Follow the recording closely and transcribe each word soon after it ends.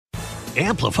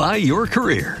Amplify your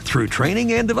career through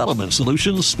training and development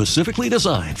solutions specifically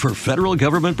designed for federal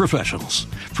government professionals.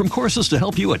 From courses to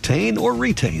help you attain or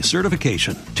retain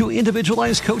certification, to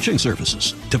individualized coaching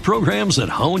services, to programs that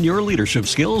hone your leadership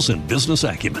skills and business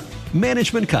acumen,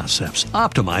 Management Concepts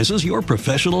optimizes your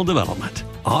professional development.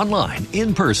 Online,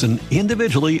 in person,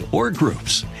 individually, or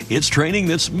groups, it's training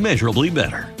that's measurably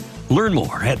better. Learn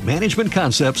more at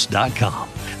managementconcepts.com.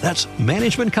 That's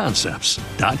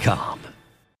managementconcepts.com.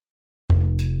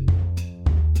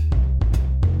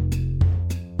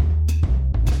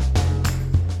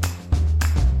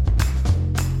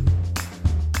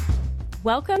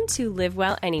 Welcome to Live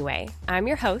Well Anyway. I'm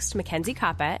your host, Mackenzie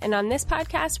Koppa, and on this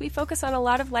podcast, we focus on a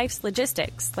lot of life's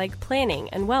logistics, like planning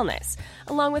and wellness,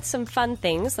 along with some fun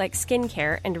things like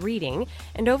skincare and reading,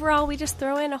 and overall, we just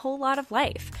throw in a whole lot of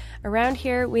life. Around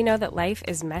here, we know that life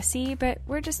is messy, but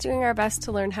we're just doing our best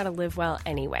to learn how to live well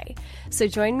anyway. So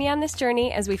join me on this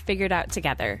journey as we figure it out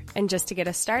together. And just to get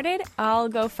us started, I'll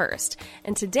go first.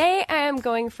 And today, I am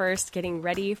going first, getting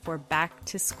ready for back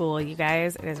to school. You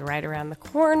guys, it is right around the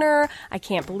corner. I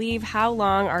can't believe how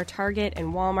long our Target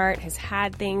and Walmart has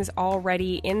had things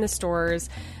already in the stores,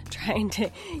 trying to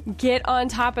get on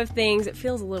top of things. It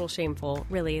feels a little shameful,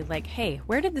 really. Like, hey,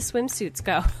 where did the swimsuits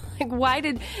go? Like, why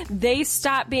did they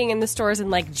stop being in the stores in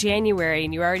like January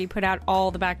and you already put out all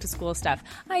the back to school stuff?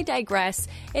 I digress.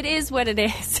 It is what it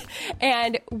is.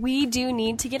 And we do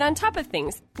need to get on top of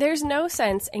things. There's no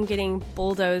sense in getting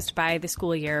bulldozed by the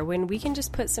school year when we can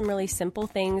just put some really simple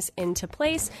things into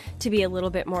place to be a little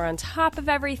bit more on top of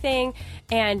everything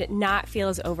and not feel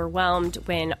as overwhelmed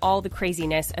when all the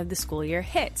craziness of the school year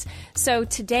hits. So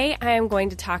today I am going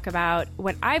to talk about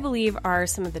what I believe are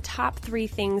some of the top 3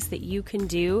 things that you can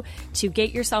do to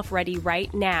get yourself ready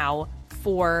right now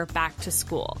for back to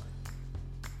school.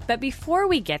 But before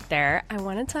we get there, I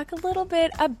want to talk a little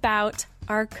bit about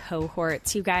our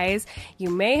cohorts. You guys, you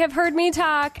may have heard me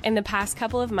talk in the past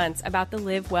couple of months about the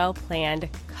Live Well Planned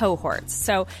cohorts.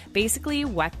 So basically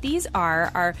what these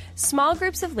are small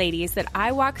groups of ladies that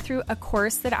I walk through a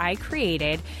course that I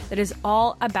created that is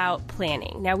all about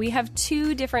planning. Now we have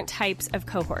 2 different types of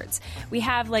cohorts. We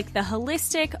have like the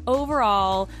holistic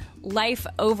overall life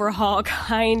overhaul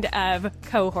kind of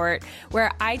cohort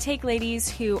where I take ladies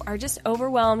who are just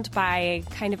overwhelmed by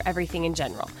kind of everything in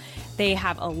general. They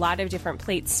have a lot of different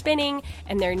plates spinning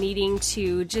and they're needing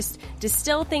to just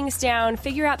distill things down,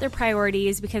 figure out their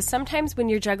priorities, because sometimes when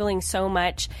you're juggling so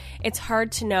much, it's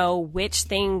hard to know which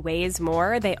thing weighs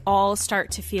more. They all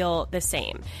start to feel the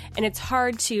same. And it's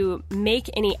hard to make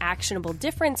any actionable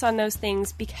difference on those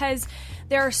things because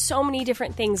there are so many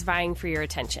different things vying for your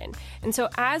attention. And so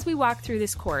as we walk through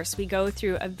this course, we go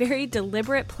through a very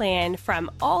deliberate plan from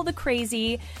all the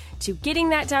crazy to getting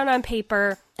that down on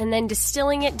paper and then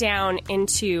distilling it down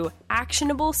into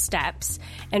actionable steps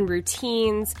and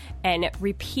routines and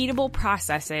repeatable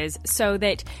processes so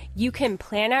that you can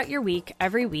plan out your week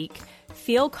every week,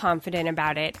 feel confident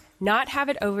about it, not have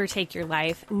it overtake your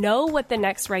life, know what the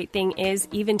next right thing is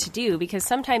even to do, because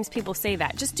sometimes people say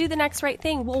that, just do the next right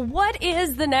thing. Well, what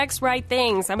is the next right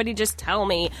thing? Somebody just tell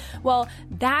me. Well,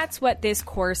 that's what this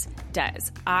course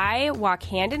does. I walk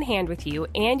hand in hand with you,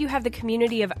 and you have the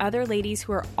community of other ladies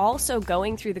who are also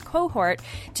going through the cohort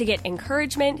to get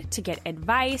encouragement, to get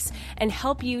advice, and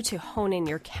help you to hone in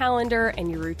your calendar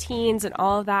and your routines and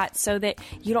all of that so that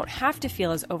you don't have to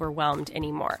feel as overwhelmed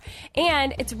anymore.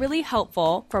 And it's really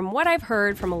helpful, from what I've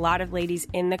heard from a lot of ladies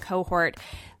in the cohort,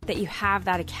 that you have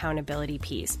that accountability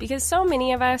piece, because so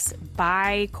many of us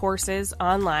buy courses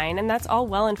online and that's all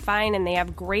well and fine and they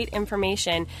have great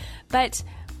information, but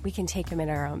we can take them at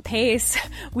our own pace.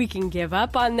 We can give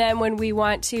up on them when we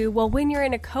want to. Well, when you're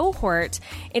in a cohort,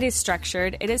 it is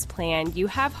structured, it is planned, you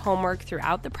have homework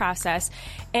throughout the process,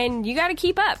 and you got to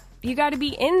keep up. You got to be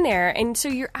in there. And so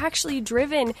you're actually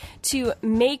driven to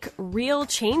make real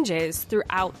changes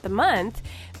throughout the month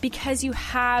because you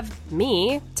have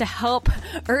me to help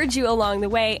urge you along the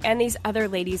way and these other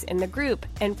ladies in the group.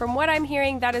 And from what I'm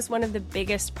hearing, that is one of the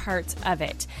biggest parts of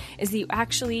it, is that you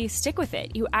actually stick with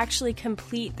it. You actually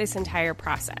complete this entire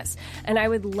process. And I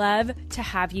would love to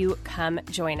have you come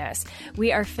join us.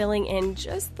 We are filling in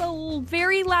just the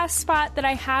very last spot that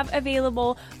I have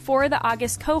available for the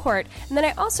August cohort. And then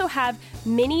I also have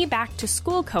mini back to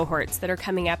school cohorts that are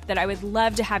coming up that I would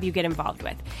love to have you get involved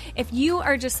with. If you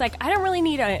are just like, I don't really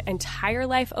need an entire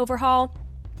life overhaul,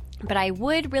 But I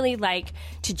would really like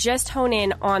to just hone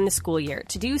in on the school year,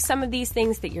 to do some of these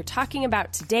things that you're talking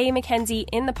about today, Mackenzie,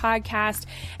 in the podcast,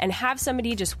 and have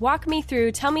somebody just walk me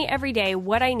through, tell me every day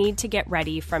what I need to get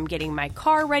ready, from getting my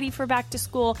car ready for back to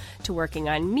school, to working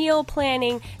on meal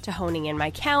planning, to honing in my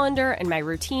calendar and my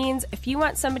routines. If you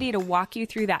want somebody to walk you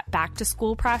through that back to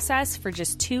school process for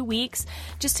just 2 weeks,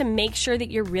 just to make sure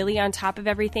that you're really on top of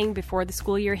everything before the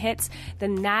school year hits,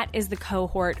 then that is the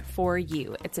cohort for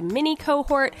you. It's a mini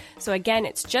cohort. So again,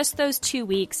 it's just those 2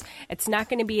 weeks. It's not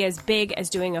going to be as big as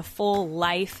doing a full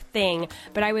life thing,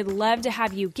 but I would love to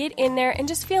have you get in there and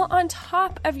just feel on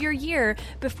top of your year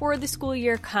before the school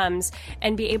year comes,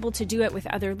 and be able to do it with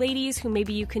other ladies who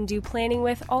maybe you can do planning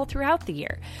with all throughout the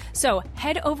year. So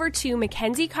head over to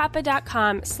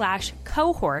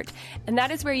MackenzieKoppa.com/cohort, and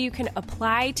that is where you can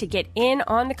apply to get in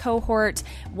on the cohort.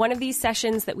 One of these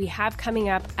sessions that we have coming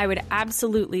up, I would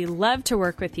absolutely love to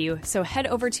work with you. So head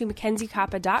over to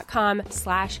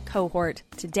MackenzieKoppa.com/cohort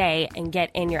today and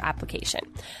get in your application.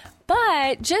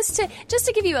 But just to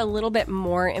give you a little bit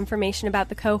more information about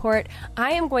the cohort,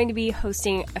 I am going to be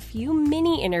hosting a few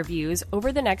mini interviews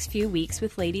over the next few weeks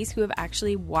with ladies who have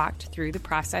actually walked through the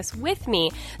process with me.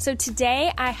 So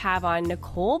today I have on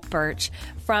Nicole Birch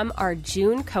from our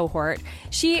June cohort.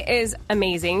 She is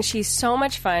amazing. She's so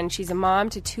much fun. She's a mom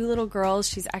to 2 little girls.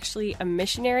 She's actually a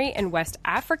missionary in West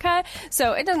Africa.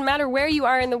 So it doesn't matter where you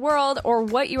are in the world or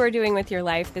what you are doing with your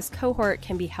life, this cohort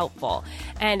can be helpful.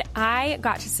 And I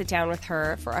got to sit down with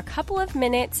her for a couple of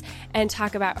minutes and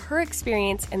talk about her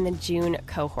experience in the June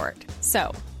cohort.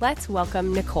 So let's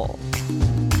welcome Nicole.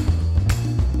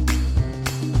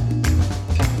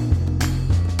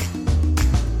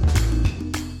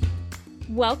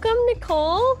 Welcome,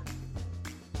 Nicole.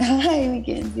 Hi,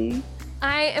 Mackenzie.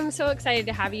 I am so excited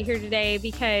to have you here today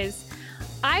because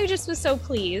I just was so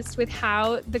pleased with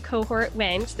how the cohort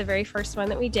went, the very first one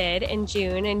that we did in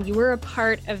June, and you were a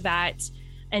part of that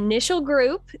initial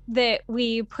group that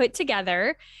we put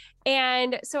together.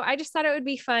 And so I just thought it would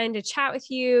be fun to chat with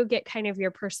you, get kind of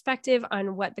your perspective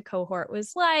on what the cohort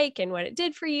was like and what it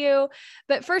did for you.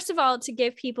 But first of all, to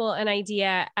give people an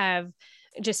idea of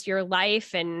just your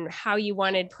life and how you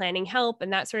wanted planning help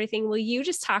and that sort of thing, will you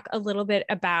just talk a little bit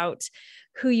about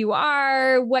who you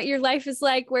are, what your life is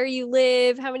like, where you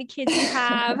live, how many kids you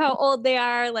have, how old they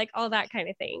are, like all that kind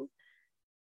of thing?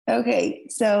 Okay.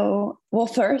 So, well,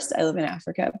 first I live in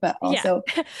Africa, but also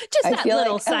just that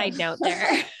little side note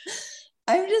there.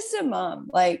 I'm just a mom,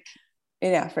 like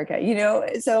in Africa,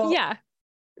 so yeah,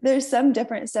 there's some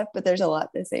different stuff, but there's a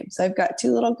lot the same. So I've got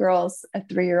 2 little girls, a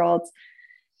 3-year-old,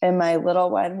 and my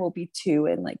little one will be 2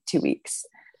 in like 2 weeks.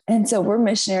 And so we're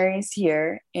missionaries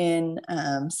here in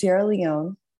Sierra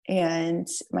Leone, and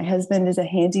my husband is a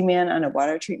handyman on a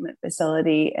water treatment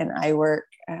facility, and I work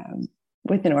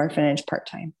with an orphanage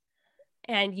part-time.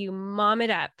 And you mom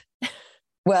it up.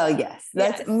 Well, yes,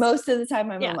 that's most of the time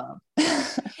I'm a mom.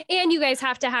 And you guys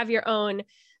have to have your own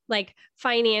like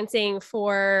financing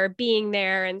for being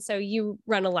there. And so you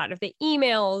run a lot of the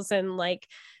emails and like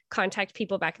contact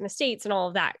people back in the States and all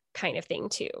of that kind of thing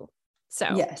too. So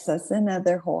yes, that's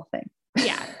another whole thing.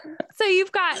 Yeah. So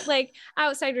you've got like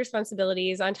outside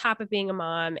responsibilities on top of being a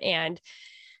mom and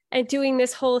doing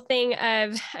this whole thing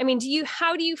of, I mean,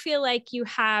 how do you feel like you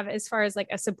have, as far as like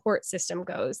a support system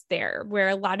goes there, where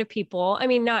a lot of people, I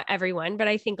mean, not everyone, but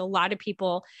I think a lot of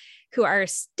people who are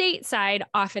stateside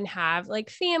often have like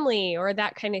family or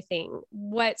that kind of thing.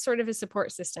 What sort of a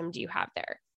support system do you have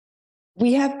there?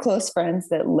 We have close friends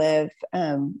that live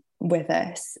with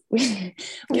us. We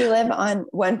live on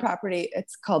one property.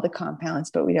 It's called the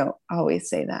compounds, but we don't always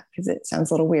say that because it sounds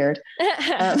a little weird.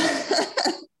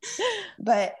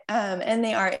 But, and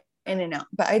they are in and out,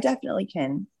 but I definitely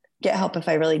can get help if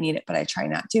I really need it, but I try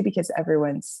not to because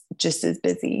everyone's just as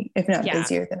busy, if not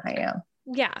busier than I am.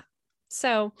 Yeah.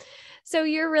 So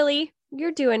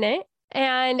you're doing it.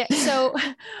 And so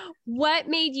what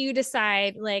made you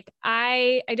decide, like,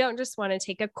 I don't just want to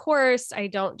take a course. I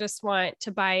don't just want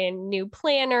to buy a new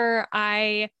planner.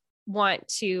 I want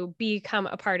to become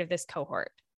a part of this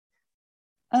cohort.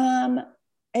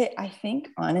 I think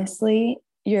honestly,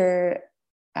 your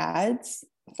ads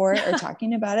for it or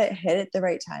talking about it hit at the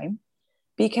right time,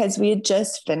 because we had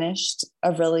just finished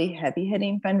a really heavy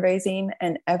hitting fundraising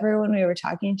and everyone we were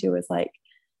talking to was like,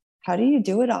 how do you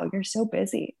do it all? You're so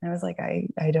busy. And I was like,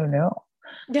 I don't know.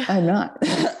 I'm not.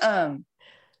 And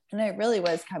I really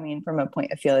was coming from a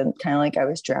point of feeling kind of like I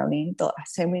was drowning the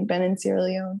last time we'd been in Sierra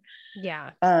Leone.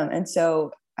 Yeah. And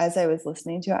so as I was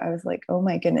listening to it, I was like, oh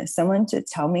my goodness, someone to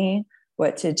tell me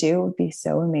what to do would be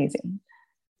so amazing.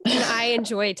 And I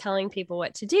enjoy telling people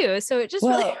what to do. So it just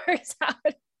really works out.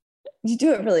 you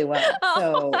do it really well.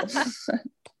 So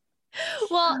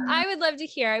well, I would love to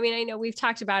hear. I mean, I know we've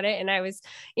talked about it and I was,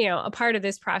 a part of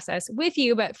this process with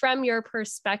you, but from your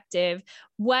perspective,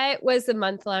 what was the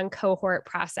month-long cohort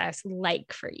process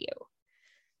like for you?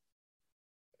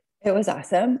 it was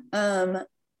awesome. And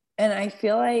I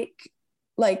feel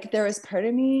like there was part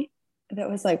of me that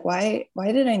was like, why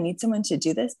did I need someone to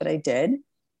do this? But I did.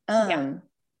 Yeah.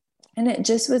 And it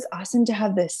just was awesome to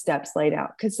have the steps laid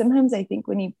out. Cause sometimes I think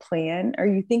when you plan or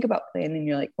you think about planning,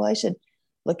 you're like, well, I should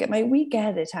look at my week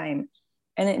ahead of time.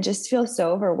 And it just feels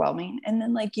so overwhelming. And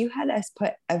then like you had us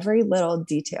put every little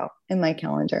detail in my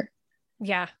calendar.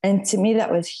 Yeah. And to me, that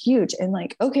was huge. And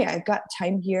like, okay, I've got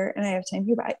time here and I have time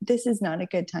here, but this is not a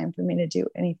good time for me to do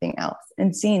anything else.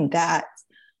 And seeing that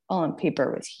all on paper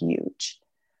was huge.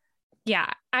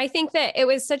 Yeah. I think that it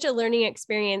was such a learning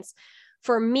experience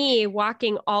for me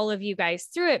walking all of you guys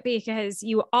through it because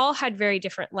you all had very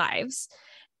different lives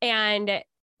and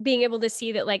being able to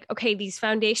see that like, okay, these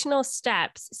foundational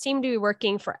steps seem to be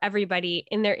working for everybody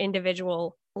in their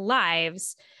individual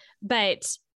lives,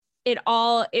 but it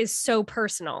all is so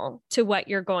personal to what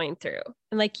you're going through.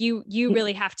 And like you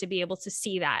really have to be able to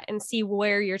see that and see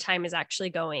where your time is actually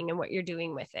going and what you're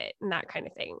doing with it and that kind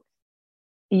of thing.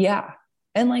 Yeah.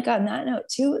 And like on that note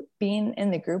too, being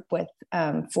in the group with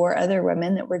 4 other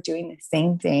women that were doing the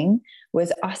same thing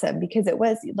was awesome because it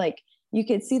was like, you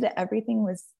could see that everything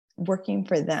was working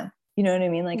for them. You know what I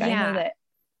mean? Like, I know that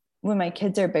when my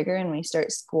kids are bigger and we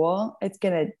start school, it's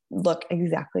going to look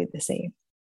exactly the same.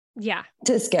 Yeah.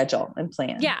 To schedule and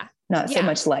plan. Yeah. Not so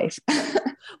much life.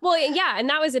 Well, yeah. And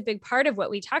that was a big part of what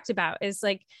we talked about is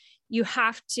like, you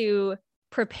have to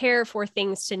prepare for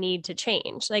things to need to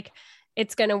change. Like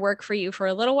it's going to work for you for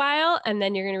a little while. And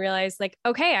then you're going to realize like,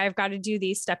 okay, I've got to do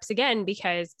these steps again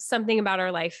because something about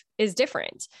our life is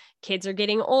different. Kids are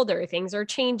getting older, things are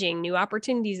changing, new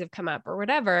opportunities have come up or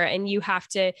whatever. And you have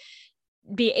to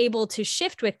be able to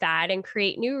shift with that and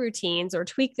create new routines or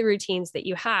tweak the routines that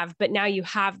you have. But now you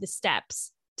have the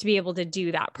steps to be able to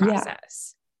do that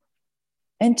process.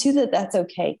 Yeah. And two, that's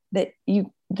okay. That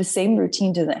the same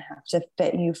routine doesn't have to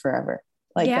fit you forever.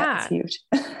 Like that's huge.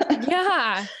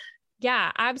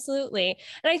 Yeah, absolutely.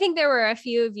 And I think there were a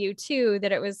few of you too,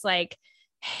 that it was like,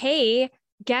 hey,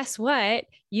 guess what?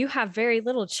 You have very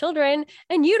little children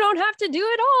and you don't have to do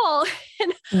it all.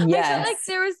 And I felt like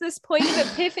there was this point of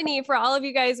epiphany for all of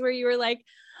you guys where you were like,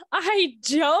 I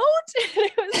don't. And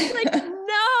it was like,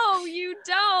 no, you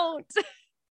don't.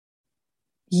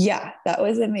 Yeah, that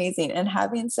was amazing. And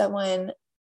having someone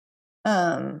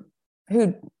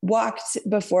who walked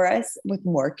before us with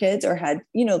more kids or had,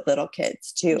 little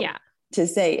kids too. Yeah. To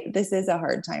say, this is a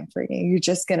hard time for you. You're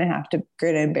just going to have to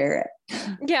grin and bear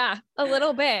it. Yeah, a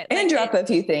little bit. And drop a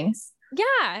few things.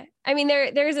 Yeah. I mean,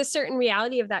 there's a certain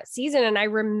reality of that season. And I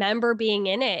remember being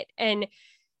in it and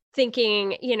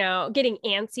thinking, getting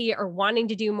antsy or wanting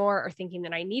to do more or thinking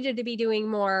that I needed to be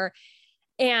doing more.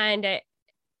 And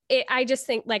I just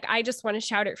think like, I just want to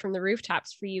shout it from the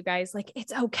rooftops for you guys. Like,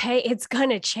 it's okay. It's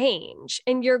going to change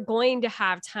and you're going to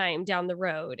have time down the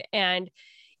road. And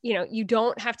you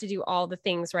don't have to do all the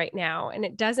things right now and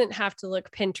it doesn't have to look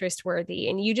Pinterest worthy.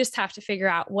 And you just have to figure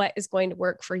out what is going to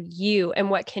work for you and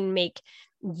what can make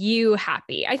you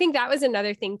happy. I think that was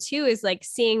another thing too, is like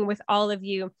seeing with all of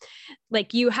you,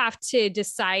 like you have to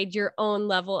decide your own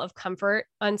level of comfort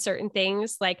on certain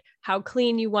things, like how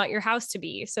clean you want your house to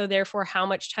be. So therefore, how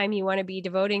much time you want to be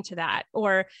devoting to that.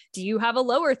 Or do you have a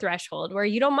lower threshold where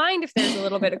you don't mind if there's a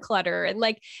little bit of clutter? And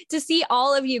like to see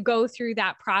all of you go through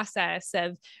that process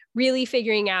of really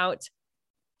figuring out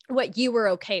what you were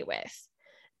okay with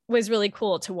was really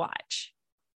cool to watch.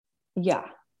 Yeah.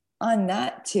 On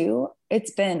that too,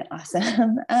 it's been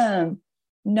awesome.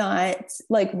 Not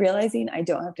like realizing I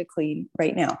don't have to clean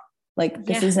right now. Like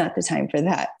this is not the time for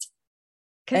that.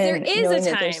 Because there is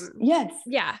a time. Yes.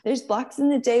 Yeah. There's blocks in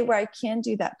the day where I can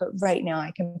do that, but right now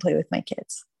I can play with my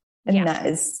kids. And that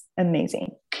is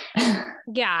amazing.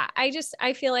 Yeah.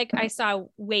 I feel like I saw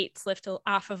weights lift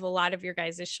off of a lot of your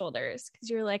guys' shoulders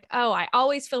because you're like, oh, I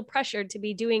always feel pressured to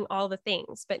be doing all the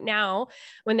things. But now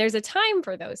when there's a time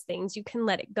for those things, you can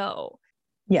let it go.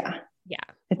 Yeah. Yeah.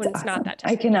 It's when it's not that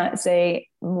time. I cannot say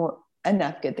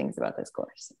enough good things about this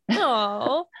course.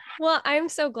 Oh, well, I'm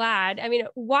so glad. I mean,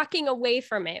 walking away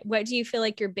from it, what do you feel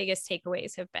like your biggest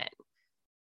takeaways have been?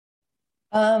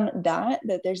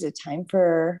 That there's a time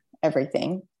for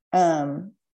everything.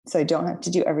 So I don't have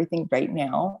to do everything right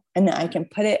now. And that I can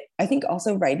put it, I think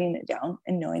also writing it down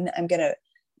and knowing that I'm going to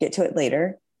get to it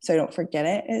later so I don't forget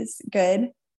it is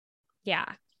good.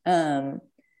 Yeah. And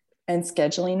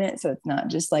scheduling it so it's not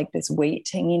just like this weight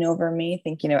hanging over me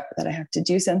thinking about that I have to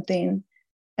do something.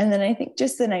 And then I think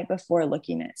just the night before,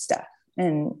 looking at stuff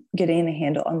and getting a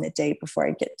handle on the day before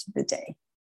I get to the day.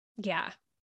 Yeah.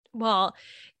 Well,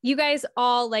 you guys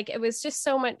all, like, it was just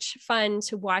so much fun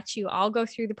to watch you all go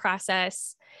through the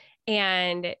process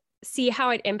and see how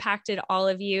it impacted all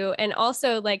of you. And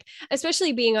also, like,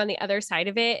 especially being on the other side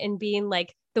of it and being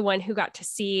like the one who got to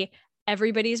see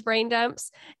everybody's brain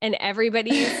dumps and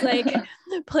everybody's like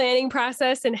planning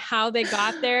process and how they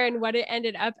got there and what it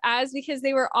ended up as, because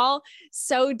they were all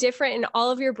so different and all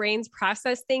of your brains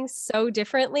process things so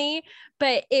differently.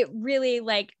 But it really,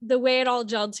 like, the way it all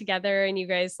gelled together and you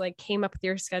guys like came up with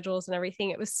your schedules and everything,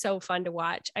 it was so fun to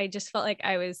watch. I just felt like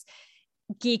I was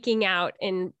geeking out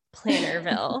in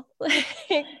Plannerville.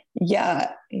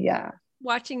 Yeah.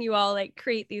 Watching you all like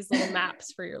create these little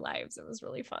maps for your lives. It was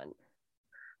really fun.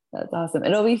 That's awesome.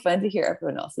 It'll be fun to hear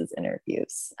everyone else's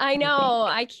interviews. I know.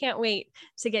 I can't wait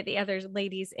to get the other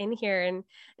ladies in here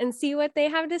and see what they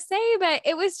have to say. But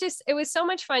it was so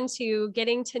much fun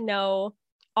getting to know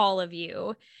all of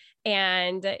you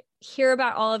and hear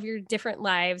about all of your different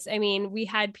lives. I mean, we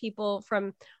had people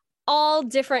from all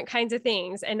different kinds of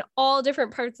things and all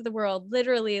different parts of the world.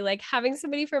 Literally, like, having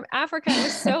somebody from Africa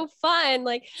was so fun,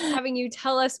 like having you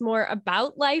tell us more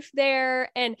about life there.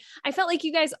 And I felt like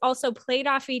you guys also played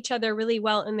off each other really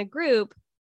well in the group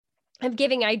of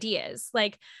giving ideas.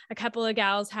 Like, a couple of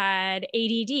gals had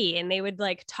ADD and they would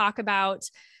like talk about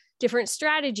different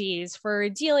strategies for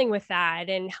dealing with that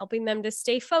and helping them to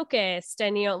stay focused.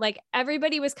 And, you know, like,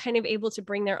 everybody was kind of able to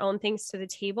bring their own things to the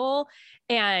table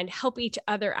and help each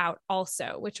other out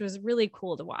also, which was really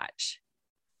cool to watch.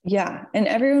 Yeah. And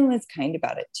everyone was kind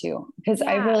about it too, because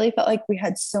I really felt like we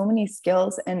had so many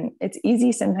skills, and it's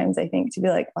easy sometimes, I think, to be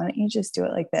like, why don't you just do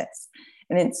it like this?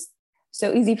 And it's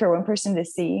so easy for one person to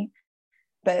see,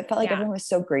 but it felt like everyone was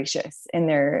so gracious in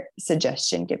their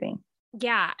suggestion giving.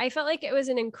 Yeah, I felt like it was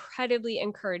an incredibly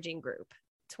encouraging group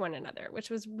to one another, which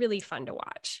was really fun to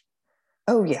watch.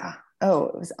 Oh, yeah. Oh,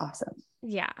 it was awesome.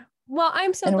 Yeah. Well,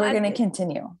 I'm so glad. And we're going to that,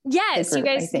 continue. Yes, group,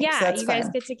 you guys. Yeah, so you guys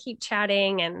get to keep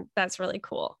chatting, and that's really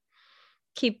cool.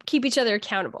 Keep each other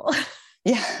accountable.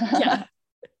 Yeah.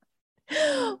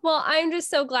 Well, I'm just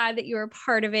so glad that you were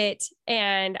part of it,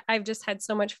 and I've just had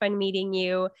so much fun meeting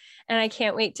you, and I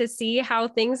can't wait to see how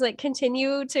things like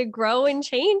continue to grow and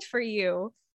change for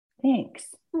you. Thanks.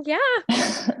 Yeah.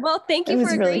 Well, thank you. It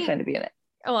was for really fun to be in it.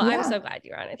 Oh, well, I'm so glad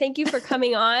you're on it. Thank you for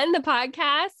coming on the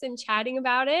podcast and chatting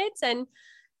about it. And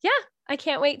yeah, I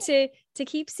can't wait to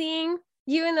keep seeing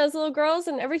you and those little girls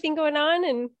and everything going on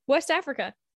in West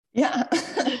Africa. Yeah.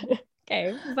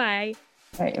 Okay. Bye.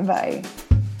 All right. Bye.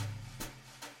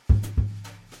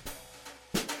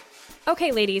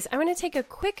 Okay, ladies, I want to take a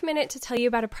quick minute to tell you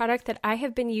about a product that I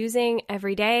have been using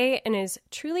every day and is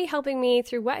truly helping me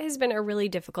through what has been a really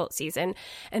difficult season,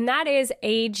 and that is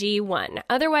AG1,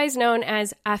 otherwise known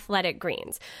as Athletic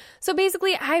Greens. So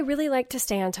basically, I really like to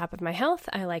stay on top of my health.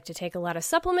 I like to take a lot of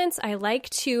supplements. I like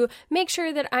to make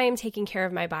sure that I am taking care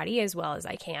of my body as well as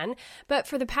I can. But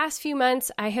for the past few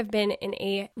months, I have been in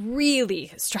a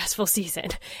really stressful season,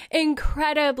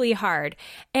 incredibly hard,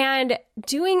 and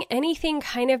doing anything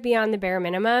kind of beyond the bare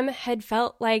minimum had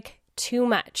felt like too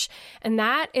much. And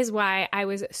that is why I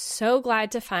was so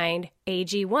glad to find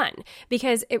AG1,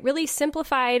 because it really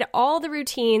simplified all the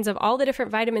routines of all the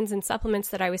different vitamins and supplements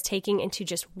that I was taking into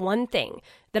just one thing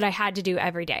that I had to do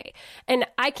every day. And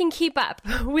I can keep up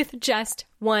with just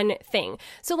one thing.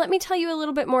 So let me tell you a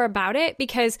little bit more about it,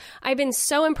 because I've been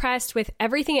so impressed with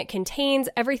everything it contains,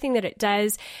 everything that it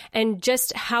does, and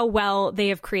just how well they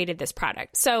have created this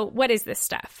product. So what is this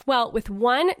stuff? Well, with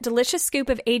one delicious scoop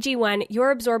of AG1,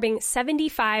 you're absorbing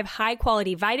 75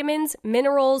 high-quality vitamins,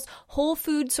 minerals, whole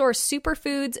food source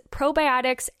superfoods,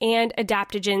 probiotics, and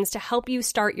adaptogens to help you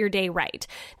start your day right.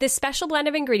 This special blend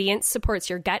of ingredients supports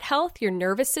your gut health, your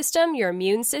nervous system, your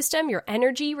immune system, your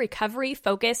energy, recovery,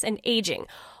 focus, and aging.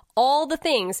 All the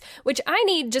things which I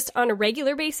need just on a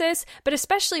regular basis, but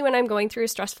especially when I'm going through a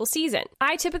stressful season.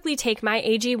 I typically take my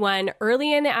AG1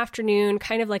 early in the afternoon,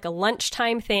 kind of like a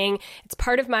lunchtime thing. It's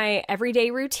part of my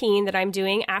everyday routine that I'm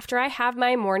doing after I have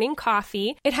my morning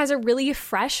coffee. It has a really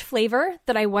fresh flavor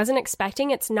that I wasn't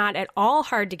expecting. It's not at all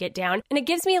hard to get down, and it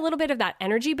gives me a little bit of that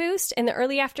energy boost in the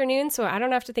early afternoon, so I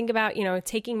don't have to think about,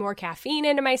 taking more caffeine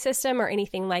into my system or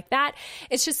anything like that.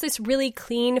 It's just this really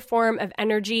clean form of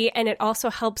energy, and it also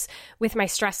helps helps with my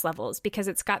stress levels because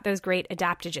it's got those great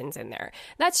adaptogens in there.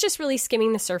 That's just really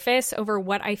skimming the surface over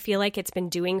what I feel like it's been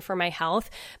doing for my health,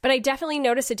 but I definitely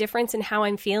notice a difference in how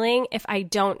I'm feeling if I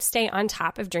don't stay on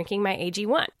top of drinking my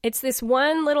AG1. It's this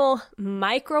one little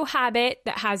micro habit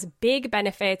that has big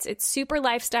benefits. It's super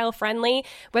lifestyle friendly.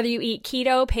 Whether you eat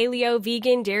keto, paleo,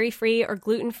 vegan, dairy-free, or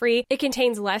gluten-free, it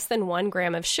contains less than 1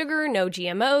 gram of sugar, no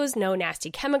GMOs, no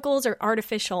nasty chemicals or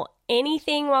artificial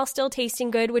anything while still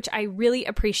tasting good, which I really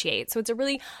appreciate. So it's a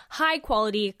really high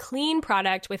quality, clean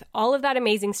product with all of that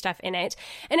amazing stuff in it.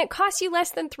 And it costs you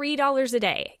less than $3 a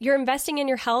day. You're investing in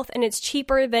your health and it's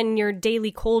cheaper than your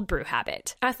daily cold brew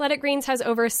habit. Athletic Greens has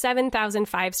over 7,000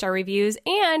 5-star reviews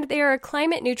and they are a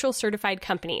climate neutral certified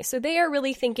company. So they are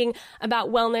really thinking about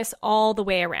wellness all the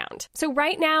way around. So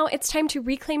right now it's time to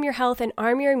reclaim your health and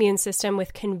arm your immune system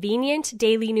with convenient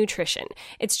daily nutrition.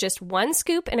 It's just 1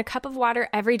 scoop in a cup of water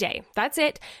every day. That's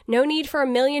it. No need for a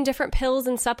million different pills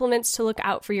and supplements to look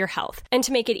out for your health. And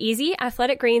to make it easy,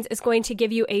 Athletic Greens is going to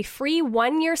give you a free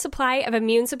 1-year supply of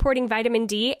immune-supporting vitamin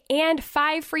D and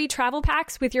 5 free travel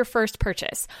packs with your first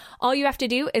purchase. All you have to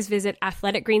do is visit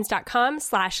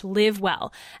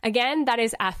athleticgreens.com/livewell. Again, that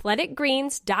is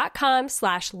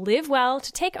athleticgreens.com/livewell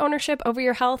to take ownership over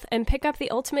your health and pick up the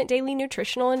ultimate daily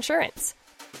nutritional insurance.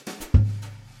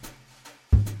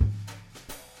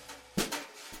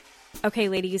 Okay,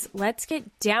 ladies, let's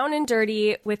get down and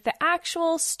dirty with the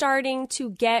actual starting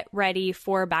to get ready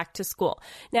for back to school.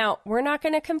 Now, we're not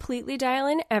going to completely dial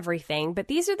in everything, but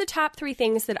these are the top 3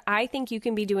 things that I think you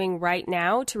can be doing right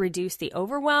now to reduce the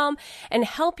overwhelm and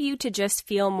help you to just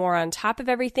feel more on top of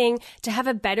everything, to have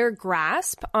a better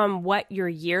grasp on what your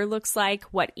year looks like,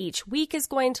 what each week is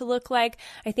going to look like.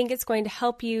 I think it's going to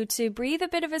help you to breathe a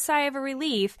bit of a sigh of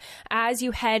relief as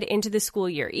you head into the school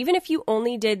year. Even if you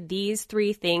only did these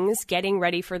 3 things, getting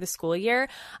ready for the school year,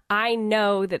 I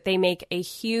know that they make a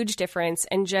huge difference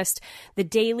in just the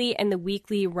daily and the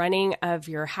weekly running of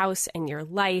your house and your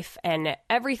life and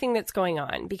everything that's going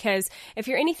on. Because if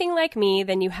you're anything like me,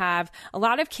 then you have a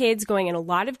lot of kids going in a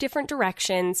lot of different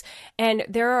directions, and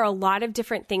there are a lot of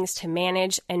different things to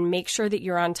manage and make sure that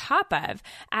you're on top of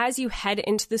as you head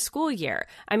into the school year.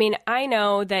 I mean, I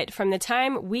know that from the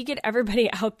time we get everybody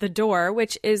out the door,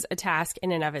 which is a task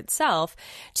in and of itself,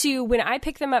 to when I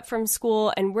pick them up from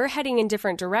school and we're heading in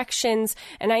different directions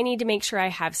and I need to make sure I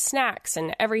have snacks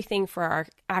and everything for our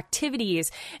activities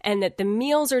and that the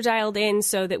meals are dialed in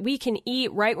so that we can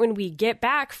eat right when we get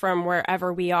back from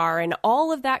wherever we are and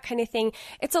all of that kind of thing.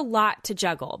 It's a lot to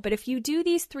juggle. But if you do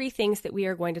these 3 things that we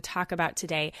are going to talk about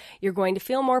today, you're going to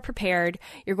feel more prepared,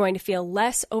 you're going to feel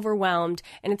less overwhelmed,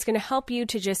 and it's going to help you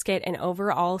to just get an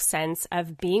overall sense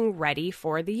of being ready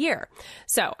for the year.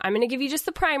 So I'm going to give you just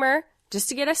the primer. Just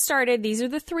to get us started, these are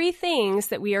the 3 things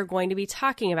that we are going to be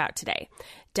talking about today.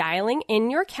 Dialing in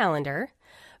your calendar,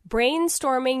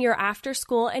 brainstorming your after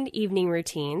school and evening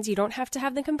routines. You don't have to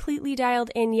have them completely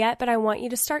dialed in yet, but I want you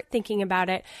to start thinking about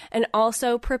it, and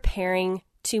also preparing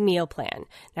to meal plan.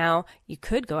 Now, you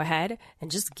could go ahead and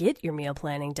just get your meal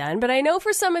planning done, but I know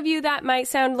for some of you that might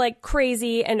sound like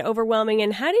crazy and overwhelming.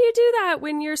 And how do you do that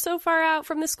when you're so far out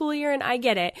from the school year? And I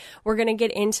get it. We're going to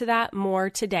get into that more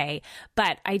today,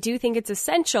 but I do think it's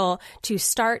essential to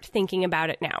start thinking about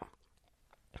it now.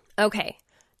 Okay,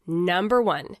 number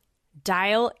 1,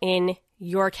 dial in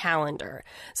your calendar.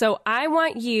 So I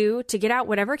want you to get out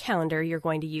whatever calendar you're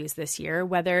going to use this year,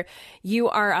 whether you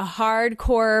are a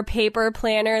hardcore paper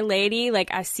planner lady,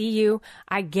 like I see you,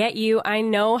 I get you, I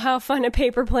know how fun a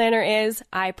paper planner is.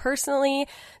 I personally,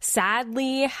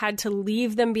 sadly, had to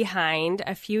leave them behind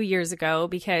a few years ago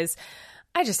because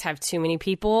I just have too many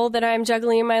people that I'm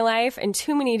juggling in my life and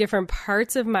too many different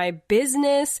parts of my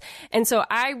business. And so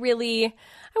I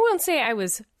won't say I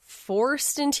was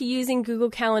forced into using Google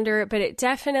Calendar, but it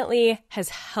definitely has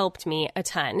helped me a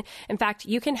ton. In fact,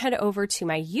 you can head over to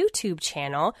my YouTube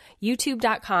channel,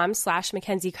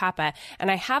 youtube.com/Mackenzie Koppa, and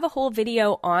I have a whole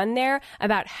video on there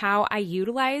about how I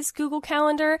utilize Google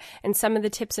Calendar and some of the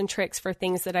tips and tricks for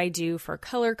things that I do for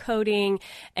color coding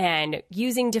and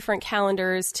using different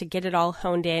calendars to get it all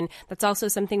honed in. That's also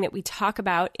something that we talk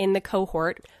about in the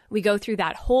cohort. We go through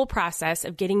that whole process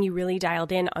of getting you really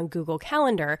dialed in on Google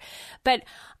Calendar. But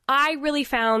I really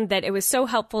found that it was so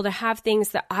helpful to have things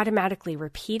that automatically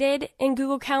repeated in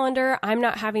Google Calendar. I'm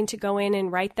not having to go in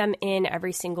and write them in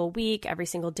every single week, every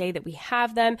single day that we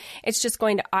have them. It's just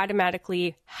going to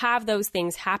automatically have those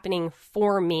things happening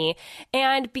for me.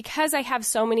 And because I have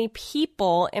so many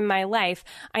people in my life,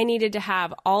 I needed to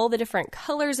have all the different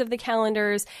colors of the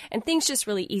calendars and things just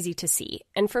really easy to see.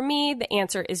 And for me, the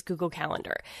answer is Google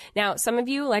Calendar. Now, some of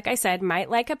you, like I said, might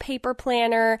like a paper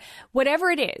planner, whatever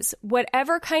it is,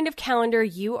 whatever kind of calendar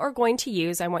you are going to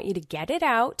use. I want you to get it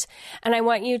out, and I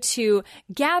want you to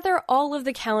gather all of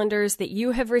the calendars that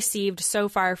you have received so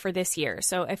far for this year.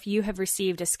 So if you have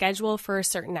received a schedule for a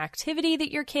certain activity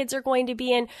that your kids are going to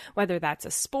be in, whether that's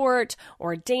a sport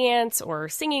or dance or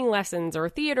singing lessons or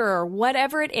theater or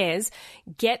whatever it is,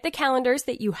 get the calendars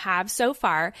that you have so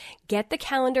far, get the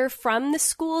calendar from the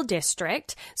school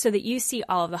district so that you see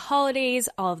all of the holidays,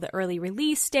 all of the early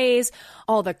release days,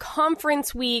 all the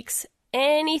conference weeks,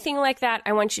 anything like that.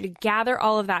 I want you to gather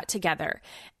all of that together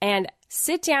and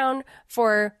sit down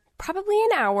for probably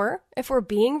an hour, if we're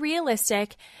being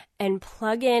realistic, and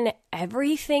plug in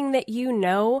everything that you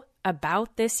know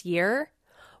about this year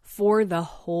for the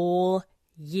whole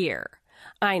year.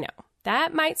 I know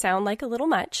that might sound like a little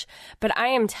much, but I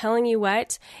am telling you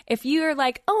what, if you're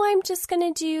like, oh, I'm just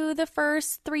going to do the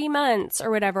first 3 months or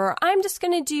whatever, or I'm just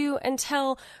going to do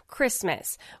until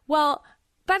Christmas. Well,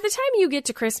 by the time you get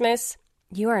to Christmas,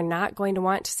 you are not going to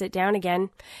want to sit down again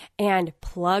and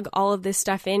plug all of this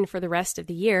stuff in for the rest of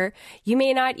the year. You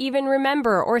may not even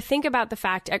remember or think about the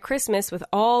fact at Christmas with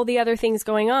all the other things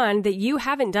going on that you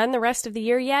haven't done the rest of the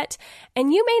year yet,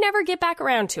 and you may never get back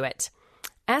around to it.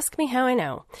 Ask me how I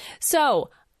know. So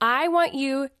I want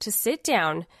you to sit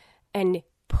down and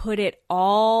put it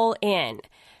all in.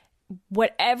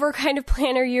 Whatever kind of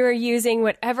planner you are using,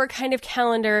 whatever kind of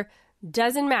calendar,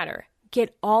 doesn't matter.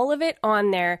 Get all of it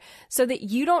on there so that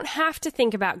you don't have to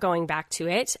think about going back to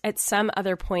it at some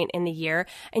other point in the year,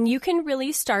 and you can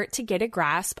really start to get a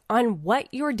grasp on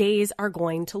what your days are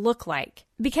going to look like.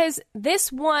 Because this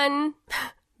one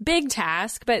big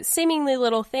task, but seemingly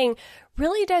little thing,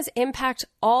 really does impact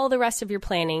all the rest of your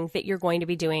planning that you're going to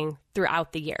be doing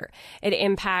throughout the year. It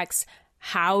impacts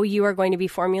how you are going to be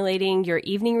formulating your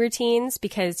evening routines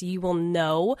because you will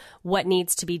know what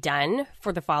needs to be done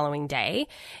for the following day.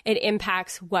 It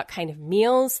impacts what kind of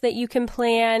meals that you can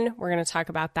plan. We're going to talk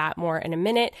about that more in a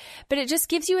minute, but it just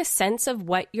gives you a sense of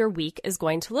what your week is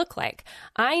going to look like.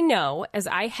 I know as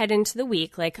I head into the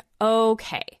week, like,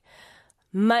 okay,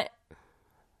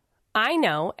 I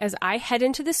know as I head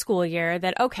into the school year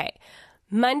that, okay,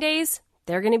 Mondays,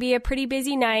 they're going to be a pretty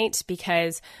busy night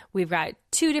because we've got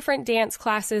 2 different dance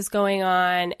classes going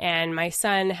on and my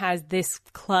son has this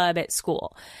club at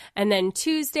school. And then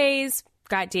Tuesdays,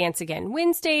 got dance again.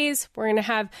 Wednesdays, we're going to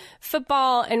have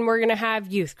football and we're going to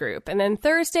have youth group. And then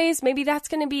Thursdays, maybe that's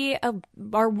going to be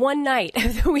our one night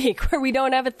of the week where we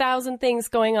don't have 1,000 things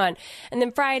going on. And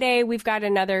then Friday, we've got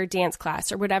another dance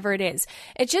class or whatever it is.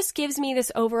 It just gives me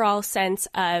this overall sense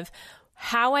of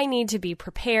how I need to be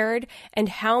prepared and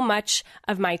how much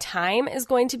of my time is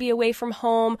going to be away from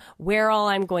home, where all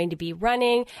I'm going to be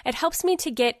running. It helps me to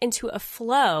get into a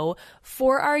flow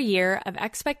for our year of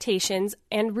expectations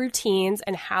and routines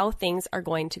and how things are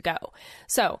going to go.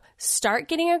 So start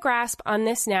getting a grasp on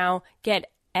this now. Get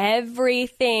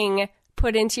everything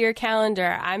put into your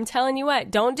calendar. I'm telling you what,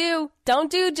 don't do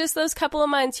just those couple of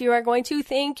months. You are going to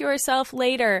thank yourself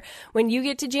later when you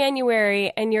get to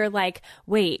January and you're like,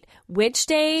 wait, which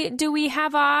day do we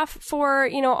have off for,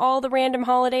 all the random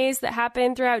holidays that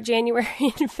happen throughout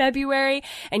January and February?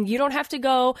 And you don't have to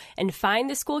go and find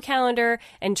the school calendar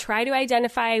and try to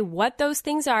identify what those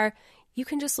things are. You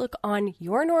can just look on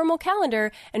your normal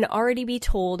calendar and already be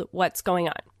told what's going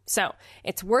on. So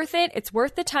it's worth it. It's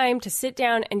worth the time to sit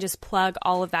down and just plug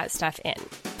all of that stuff in.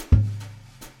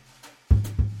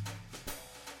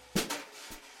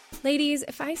 Ladies,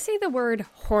 if I say the word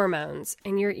hormones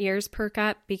and your ears perk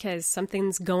up because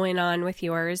something's going on with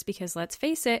yours, because let's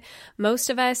face it,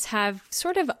 most of us have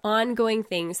sort of ongoing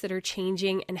things that are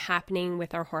changing and happening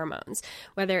with our hormones,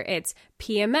 whether it's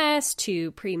PMS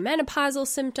to premenopausal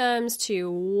symptoms to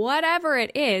whatever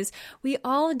it is, we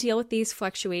all deal with these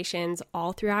fluctuations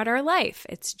all throughout our life.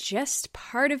 It's just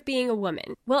part of being a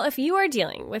woman. Well, if you are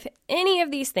dealing with any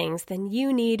of these things, then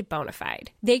you need Bonafide.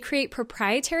 They create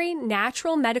proprietary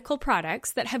natural medical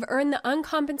products that have earned the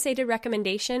uncompensated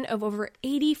recommendation of over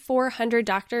 8,400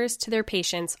 doctors to their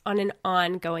patients on an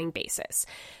ongoing basis.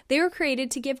 They were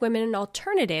created to give women an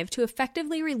alternative to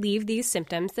effectively relieve these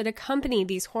symptoms that accompany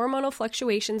these hormonal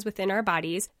fluctuations within our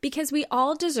bodies, because we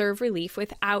all deserve relief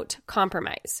without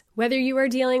compromise. Whether you are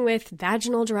dealing with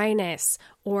vaginal dryness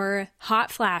or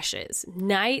hot flashes,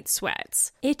 night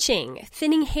sweats, itching,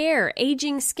 thinning hair,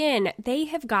 aging skin, they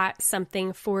have got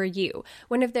something for you.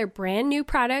 One of their brand new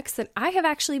products products that I have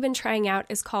actually been trying out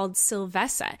is called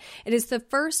Sylvessa. It is the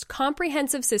first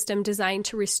comprehensive system designed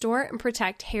to restore and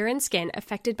protect hair and skin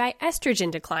affected by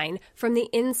estrogen decline from the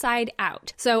inside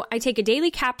out. So I take a daily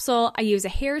capsule, I use a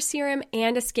hair serum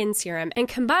and a skin serum, and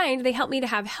combined they help me to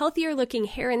have healthier looking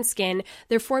hair and skin.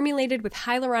 They're formulated with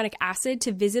hyaluronic acid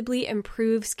to visibly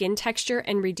improve skin texture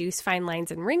and reduce fine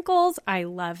lines and wrinkles. I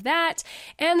love that.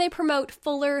 And they promote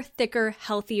fuller, thicker,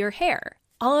 healthier hair.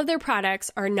 All of their products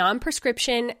are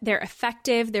non-prescription, they're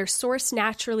effective, they're sourced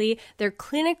naturally, they're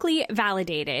clinically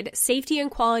validated. Safety and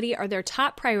quality are their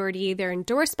top priority, they're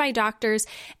endorsed by doctors,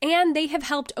 and they have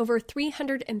helped over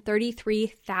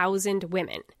 333,000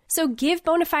 women. So give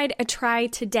Bonafide a try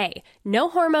today. No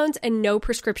hormones and no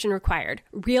prescription required.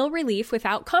 Real relief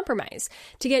without compromise.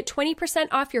 To get 20%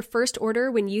 off your first order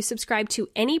when you subscribe to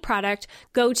any product,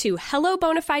 go to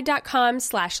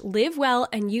hellobonafide.com/livewell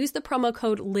and use the promo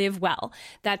code LIVEWELL.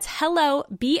 That's hello,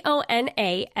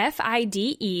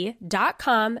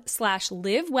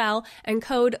 BONAFIDE.com/livewell and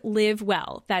code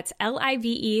LIVEWELL. That's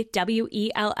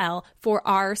LIVEWELL for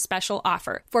our special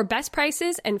offer. For best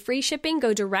prices and free shipping,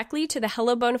 go directly to the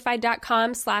hellobonafide.com/livewell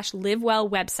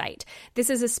website.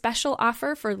 This is a special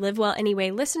offer for Live Well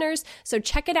Anyway listeners, so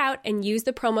check it out and use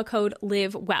the promo code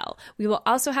LIVEWELL. We will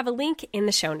also have a link in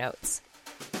the show notes.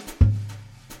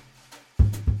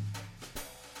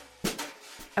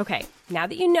 Okay, now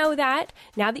that you know that,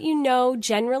 now that you know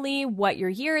generally what your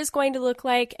year is going to look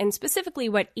like and specifically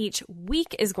what each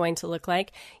week is going to look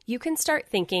like, you can start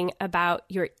thinking about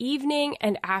your evening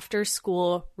and after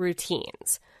school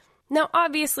routines. Now,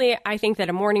 obviously, I think that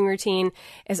a morning routine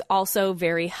is also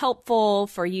very helpful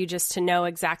for you just to know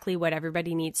exactly what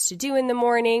everybody needs to do in the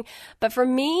morning. But for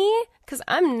me, because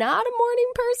I'm not a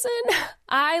morning person,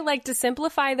 I like to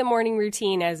simplify the morning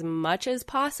routine as much as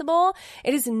possible.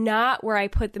 It is not where I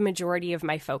put the majority of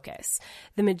my focus.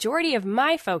 The majority of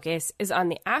my focus is on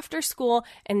the after school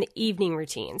and the evening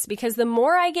routines, because the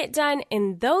more I get done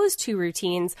in those two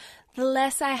routines, the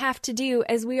less I have to do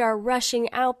as we are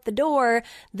rushing out the door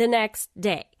the next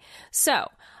day. So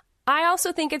I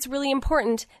also think it's really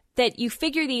important that you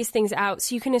figure these things out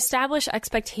so you can establish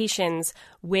expectations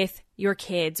with your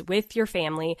kids, with your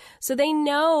family, so they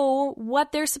know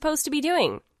what they're supposed to be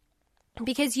doing.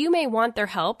 Because you may want their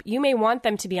help, you may want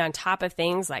them to be on top of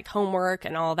things like homework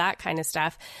and all that kind of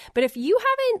stuff. But if you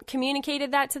haven't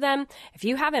communicated that to them, if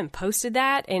you haven't posted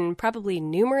that in probably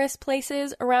numerous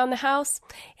places around the house,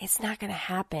 it's not going to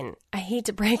happen. I hate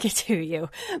to break it to you,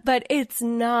 but it's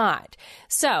not.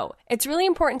 So it's really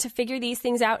important to figure these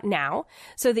things out now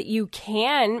so that you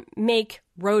can make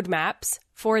roadmaps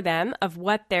for them of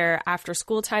what their after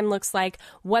school time looks like,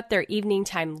 what their evening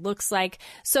time looks like,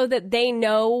 so that they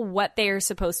know what they are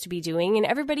supposed to be doing and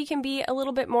everybody can be a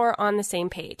little bit more on the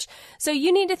same page. So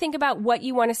you need to think about what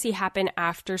you want to see happen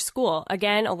after school.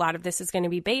 Again, a lot of this is going to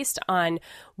be based on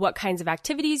what kinds of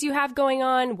activities you have going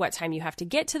on, what time you have to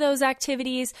get to those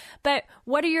activities, but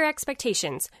what are your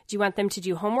expectations? Do you want them to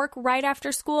do homework right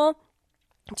after school?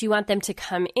 Do you want them to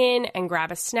come in and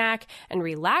grab a snack and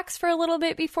relax for a little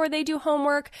bit before they do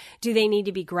homework? Do they need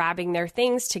to be grabbing their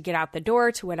things to get out the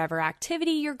door to whatever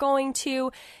activity you're going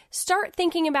to? Start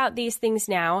thinking about these things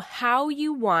now, how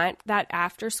you want that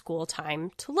after school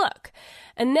time to look.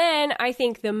 And then I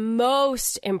think the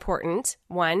most important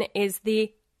one is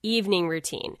the evening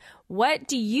routine. What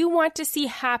do you want to see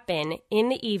happen in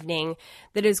the evening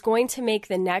that is going to make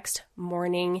the next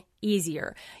morning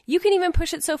easier? You can even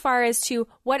push it so far as to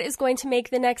what is going to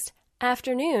make the next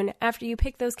afternoon after you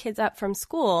pick those kids up from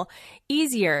school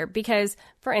easier. Because,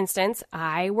 for instance,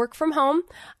 I work from home.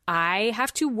 I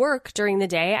have to work during the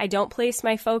day. I don't place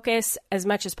my focus as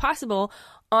much as possible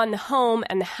on the home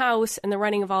and the house and the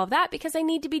running of all of that because I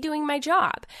need to be doing my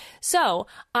job. So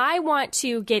I want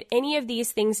to get any of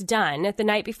these things done the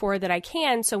night before that I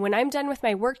can. So when I'm done with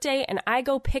my workday and I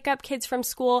go pick up kids from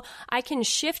school, I can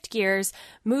shift gears,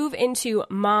 move into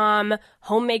mom,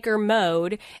 homemaker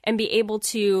mode, and be able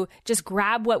to just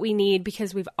grab what we need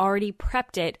because we've already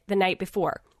prepped it the night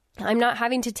before. I'm not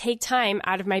having to take time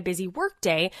out of my busy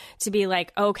workday to be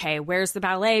like, okay, where's the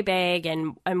ballet bag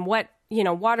and what,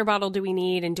 water bottle do we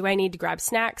need? And do I need to grab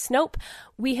snacks? Nope.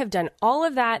 We have done all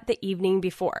of that the evening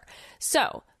before.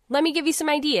 So let me give you some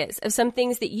ideas of some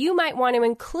things that you might want to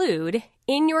include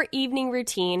in your evening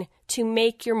routine to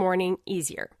make your morning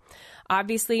easier.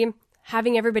 Obviously,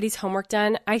 having everybody's homework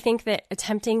done, I think that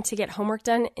attempting to get homework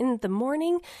done in the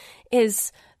morning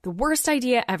is The worst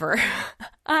idea ever.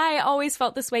 I always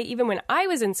felt this way even when I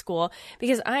was in school,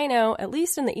 because I know, at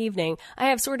least in the evening, I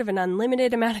have sort of an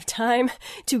unlimited amount of time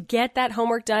to get that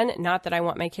homework done. Not that I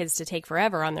want my kids to take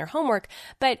forever on their homework,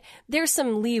 but there's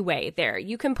some leeway there.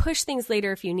 You can push things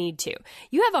later if you need to.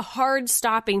 You have a hard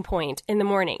stopping point in the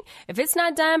morning. If it's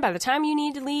not done by the time you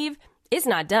need to leave, it's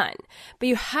not done. But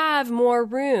you have more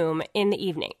room in the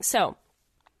evening. So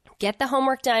get the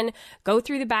homework done, go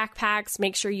through the backpacks,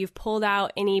 make sure you've pulled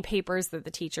out any papers that the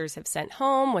teachers have sent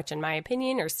home, which in my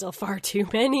opinion are still far too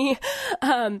many.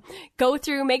 Go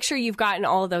through, make sure you've gotten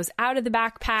all of those out of the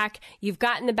backpack. You've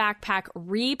gotten the backpack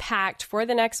repacked for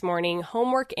the next morning,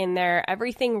 homework in there,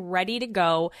 everything ready to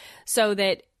go so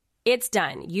that it's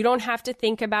done. You don't have to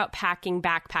think about packing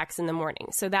backpacks in the morning.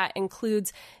 So that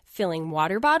includes filling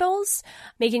water bottles,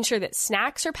 making sure that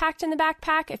snacks are packed in the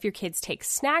backpack if your kids take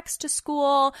snacks to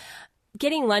school,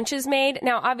 getting lunches made.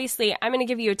 Now, obviously, I'm going to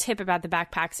give you a tip about the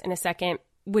backpacks in a second,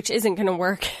 which isn't going to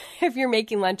work if you're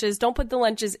making lunches. Don't put the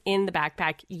lunches in the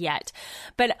backpack yet.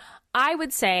 But I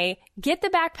would say get the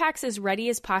backpacks as ready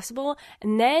as possible,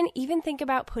 and then even think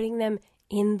about putting them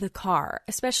in the car,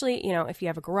 especially, if you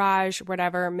have a garage,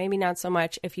 whatever, maybe not so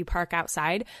much if you park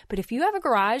outside, but if you have a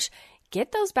garage,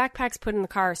 get those backpacks put in the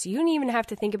car so you don't even have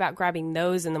to think about grabbing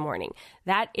those in the morning.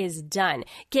 That is done.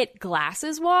 Get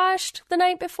glasses washed the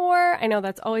night before. I know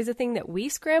that's always a thing that we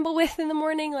scramble with in the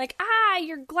morning, like,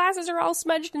 your glasses are all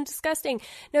smudged and disgusting.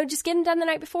 No, just get them done the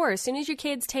night before. As soon as your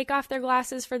kids take off their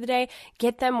glasses for the day,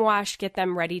 get them washed, get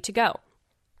them ready to go.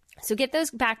 So get those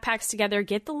backpacks together,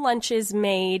 get the lunches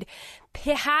made,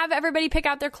 have everybody pick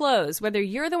out their clothes, whether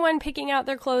you're the one picking out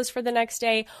their clothes for the next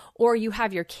day or you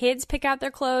have your kids pick out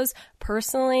their clothes.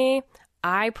 Personally,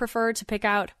 I prefer to pick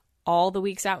out all the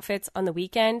week's outfits on the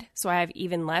weekend, so I have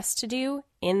even less to do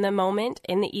in the moment,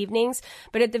 in the evenings.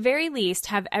 But at the very least,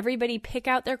 have everybody pick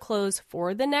out their clothes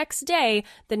for the next day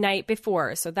the night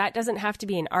before. So that doesn't have to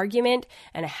be an argument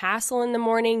and a hassle in the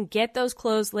morning. Get those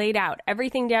clothes laid out,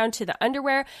 everything down to the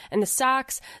underwear and the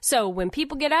socks. So when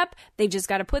people get up, they just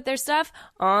got to put their stuff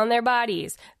on their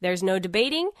bodies. There's no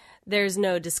debating. There's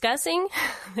no discussing.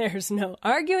 There's no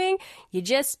arguing. You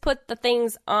just put the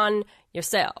things on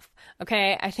yourself.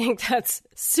 Okay? I think that's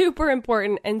super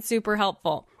important and super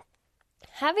helpful.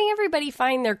 Having everybody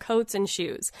find their coats and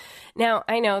shoes. Now,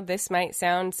 I know this might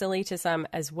sound silly to some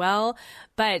as well,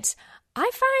 but I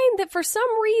find that for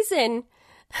some reason,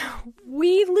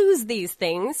 we lose these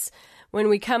things when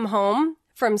we come home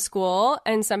from school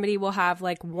and somebody will have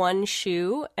like one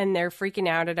shoe and they're freaking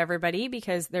out at everybody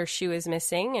because their shoe is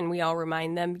missing, and we all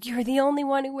remind them, you're the only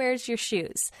one who wears your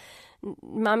shoes.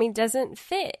 Mommy doesn't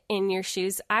fit in your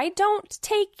shoes. I don't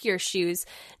take your shoes.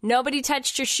 Nobody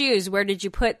touched your shoes. Where did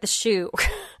you put the shoe?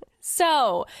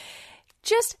 So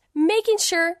just making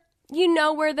sure you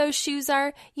know where those shoes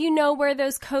are, you know where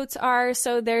those coats are.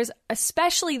 So there's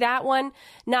especially that one,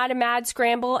 not a mad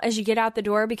scramble as you get out the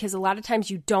door, because a lot of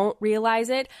times you don't realize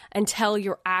it until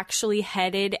you're actually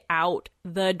headed out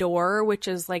the door, which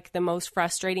is like the most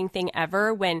frustrating thing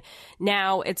ever when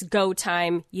now it's go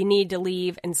time, you need to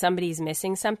leave and somebody's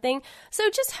missing something. So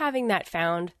just having that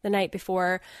found the night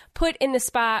before, put in the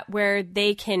spot where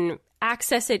they can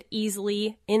access it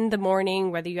easily in the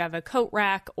morning, whether you have a coat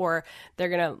rack or they're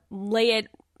going to lay it,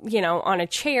 on a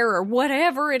chair or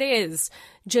whatever it is.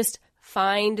 Just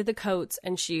find the coats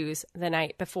and shoes the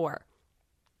night before.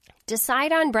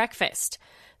 Decide on breakfast.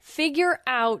 Figure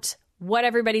out what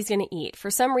everybody's going to eat. For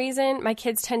some reason, my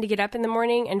kids tend to get up in the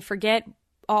morning and forget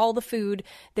all the food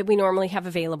that we normally have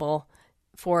available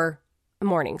for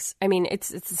mornings. I mean, it's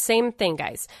the same thing,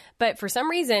 guys. But for some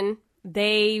reason,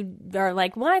 they are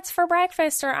like, what's for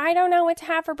breakfast? Or I don't know what to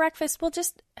have for breakfast. Well,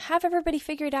 just have everybody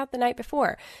figure it out the night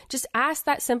before. Just ask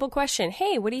that simple question.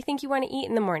 Hey, what do you think you want to eat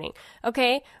in the morning?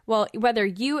 Okay, well, whether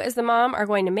you as the mom are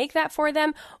going to make that for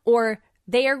them or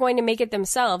they are going to make it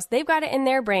themselves, they've got it in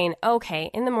their brain. Okay,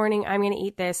 in the morning, I'm going to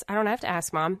eat this. I don't have to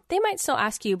ask mom. They might still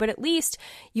ask you, but at least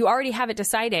you already have it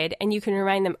decided and you can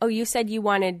remind them, oh, you said you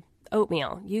wanted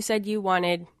oatmeal. You said you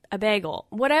wanted a bagel.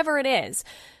 Whatever it is,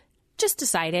 just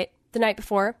decide it the night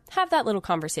before. Have that little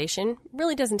conversation.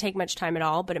 Really doesn't take much time at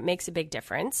all, but it makes a big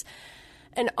difference.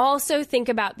 And also think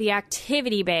about the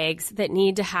activity bags that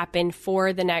need to happen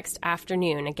for the next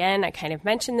afternoon. Again, I kind of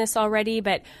mentioned this already,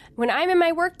 but when I'm in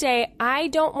my workday, I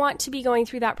don't want to be going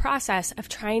through that process of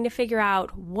trying to figure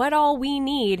out what all we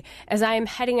need as I am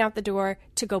heading out the door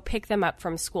to go pick them up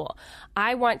from school.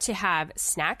 I want to have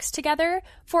snacks together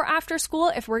for after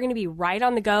school if we're going to be right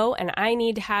on the go, and I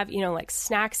need to have, like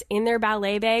snacks in their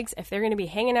ballet bags if they're going to be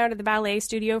hanging out at the ballet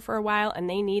studio for a while and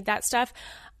they need that stuff.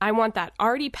 I want that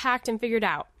already packed and figured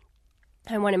out.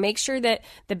 I want to make sure that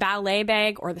the ballet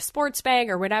bag or the sports bag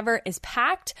or whatever is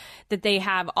packed, that they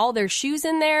have all their shoes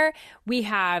in there. We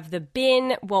have the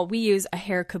bin. Well, we use a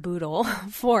hair caboodle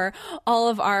for all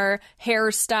of our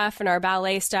hair stuff and our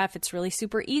ballet stuff. It's really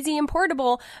super easy and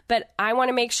portable, but I want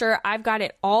to make sure I've got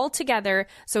it all together.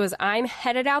 So as I'm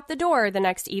headed out the door the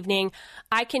next evening,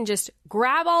 I can just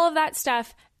grab all of that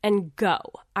stuff and go.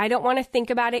 I don't want to think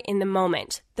about it in the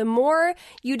moment. The more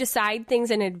you decide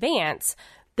things in advance,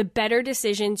 the better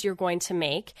decisions you're going to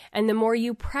make. And the more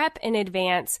you prep in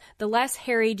advance, the less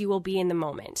harried you will be in the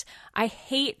moment. I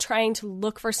hate trying to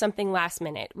look for something last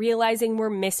minute, realizing we're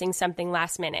missing something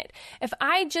last minute. If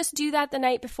I just do that the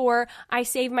night before, I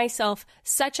save myself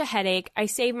such a headache. I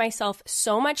save myself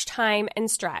so much time and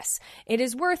stress. It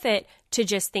is worth it to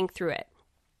just think through it.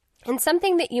 And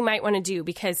something that you might want to do,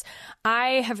 because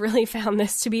I have really found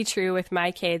this to be true with my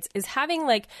kids, is having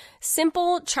like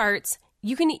simple charts.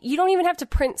 You don't even have to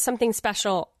print something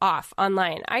special off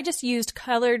online. I just used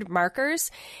colored markers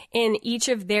in each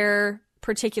of their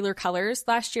particular colors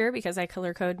last year because I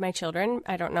color code my children.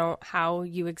 I don't know how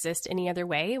you exist any other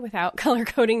way without color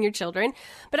coding your children,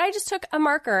 but I just took a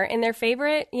marker in their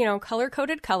favorite, color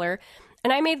coded color,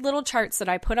 and I made little charts that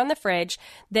I put on the fridge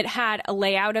that had a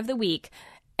layout of the week.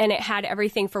 And it had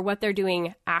everything for what they're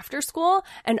doing after school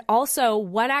and also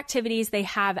what activities they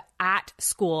have at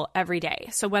school every day.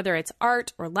 So whether it's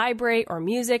art or library or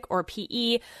music or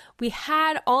PE, we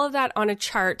had all of that on a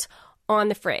chart on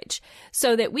the fridge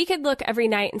so that we could look every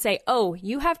night and say, oh,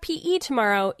 you have PE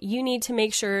tomorrow. You need to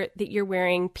make sure that you're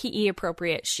wearing PE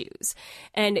appropriate shoes.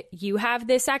 And you have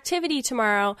this activity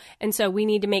tomorrow. And so we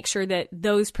need to make sure that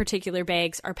those particular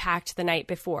bags are packed the night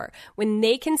before. When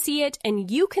they can see it and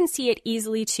you can see it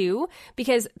easily too,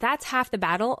 because that's half the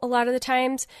battle a lot of the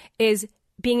times is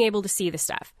being able to see the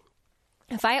stuff.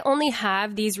 If I only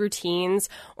have these routines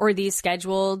or these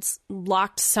schedules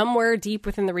locked somewhere deep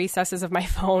within the recesses of my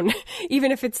phone,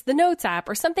 even if it's the Notes app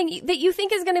or something that you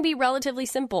think is going to be relatively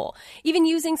simple, even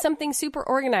using something super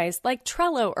organized like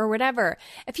Trello or whatever,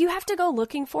 if you have to go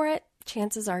looking for it,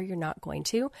 chances are you're not going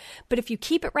to. But if you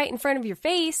keep it right in front of your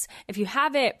face, if you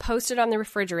have it posted on the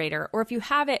refrigerator, or if you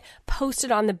have it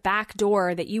posted on the back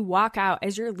door that you walk out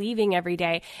as you're leaving every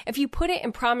day, if you put it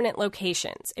in prominent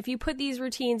locations, if you put these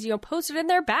routines, posted in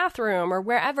their bathroom or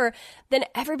wherever, then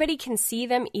everybody can see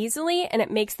them easily and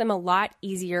it makes them a lot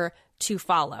easier to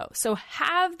follow. So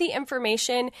have the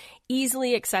information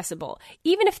easily accessible,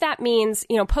 even if that means,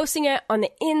 posting it on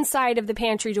the inside of the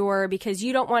pantry door because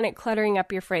you don't want it cluttering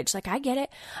up your fridge. Like, I get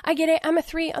it. I'm a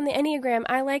 3 on the Enneagram.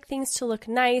 I like things to look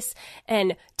nice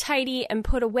and tidy and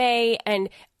put away and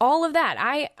all of that.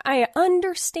 I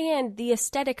understand the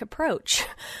aesthetic approach.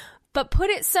 But put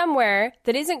it somewhere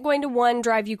that isn't going to, one,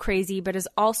 drive you crazy, but is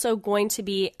also going to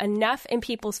be enough in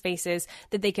people's faces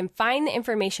that they can find the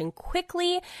information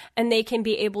quickly and they can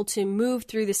be able to move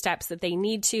through the steps that they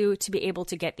need to be able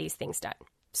to get these things done.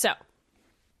 So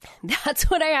that's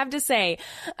what I have to say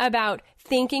about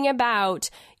thinking about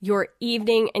your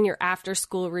evening and your after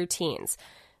school routines.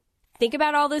 Think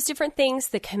about all those different things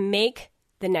that can make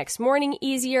the next morning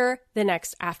easier, the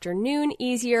next afternoon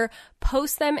easier,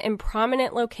 post them in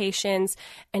prominent locations,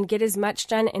 and get as much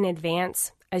done in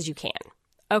advance as you can.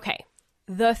 Okay,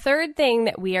 the third thing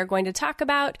that we are going to talk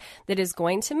about that is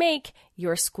going to make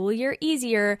your school year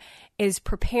easier is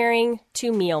preparing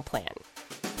to meal plan.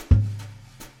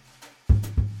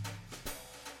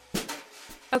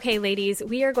 Okay, ladies,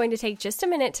 we are going to take just a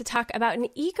minute to talk about an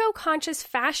eco-conscious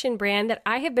fashion brand that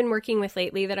I have been working with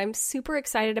lately that I'm super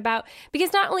excited about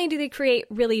because not only do they create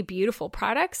really beautiful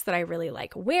products that I really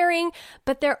like wearing,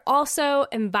 but they're also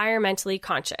environmentally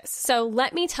conscious. So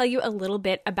let me tell you a little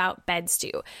bit about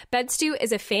BedStew. BedStew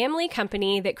is a family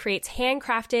company that creates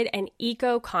handcrafted and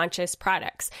eco-conscious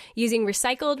products using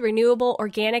recycled, renewable,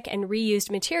 organic, and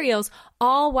reused materials,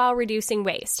 all while reducing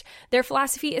waste. Their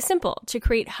philosophy is simple: to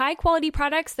create high-quality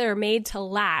products that are made to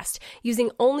last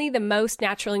using only the most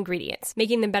natural ingredients,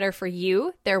 making them better for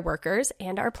you, their workers,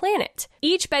 and our planet.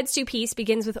 Each BedStew piece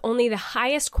begins with only the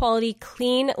highest quality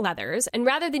clean leathers, and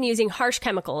rather than using harsh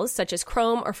chemicals such as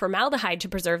chrome or formaldehyde to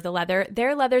preserve the leather,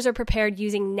 their leathers are prepared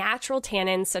using natural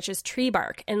tannins such as tree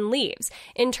bark and leaves,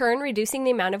 in turn reducing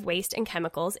the amount of waste and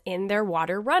chemicals in their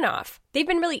water runoff. They've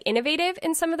been really innovative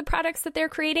in some of the products that they're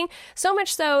creating, so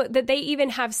much so that they even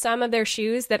have some of their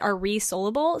shoes that are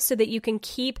resolable so that you can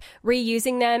keep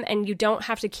reusing them and you don't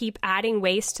have to keep adding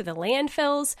waste to the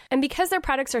landfills. And because their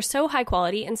products are so high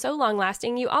quality and so long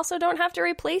lasting, you also don't have to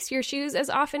replace your shoes as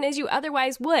often as you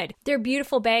otherwise would. Their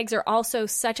beautiful bags are also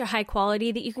such a high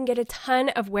quality that you can get a ton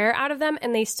of wear out of them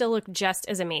and they still look just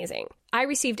as amazing. I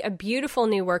received a beautiful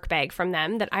new work bag from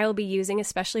them that I will be using,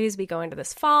 especially as we go into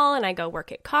this fall and I go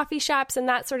work at coffee shops and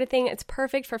that sort of thing. It's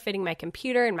perfect for fitting my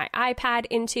computer and my iPad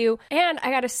into. And I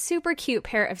got a super cute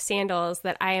pair of sandals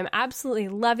that I am absolutely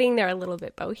loving. They're a little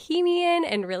bit bohemian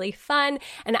and really fun.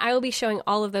 And I will be showing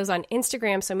all of those on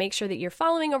Instagram. So make sure that you're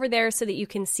following over there so that you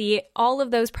can see all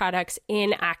of those products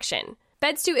in action.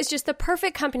 Bedstu is just the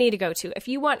perfect company to go to if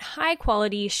you want high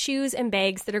quality shoes and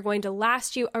bags that are going to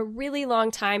last you a really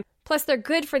long time. Plus, they're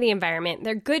good for the environment.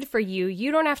 They're good for you.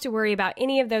 You don't have to worry about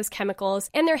any of those chemicals,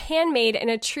 and they're handmade in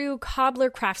a true cobbler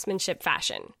craftsmanship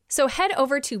fashion. So head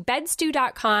over to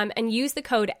bedstu.com and use the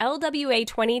code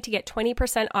LWA20 to get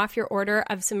 20% off your order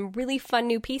of some really fun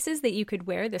new pieces that you could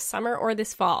wear this summer or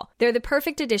this fall. They're the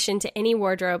perfect addition to any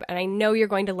wardrobe, and I know you're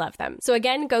going to love them. So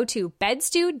again, go to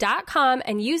bedstu.com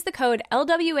and use the code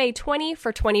LWA20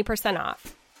 for 20%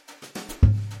 off.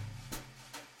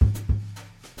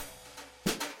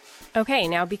 Okay,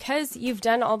 now because you've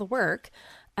done all the work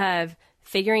of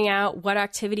figuring out what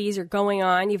activities are going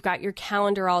on, you've got your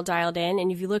calendar all dialed in, and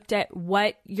you've looked at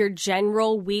what your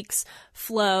general week's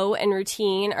flow and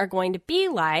routine are going to be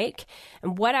like,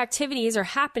 and what activities are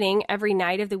happening every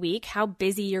night of the week, how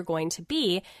busy you're going to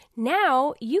be,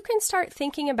 now you can start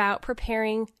thinking about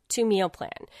preparing to meal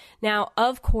plan. Now,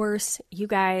 of course, you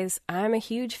guys, I'm a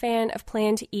huge fan of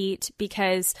Plan to Eat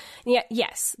because,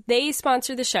 yes, they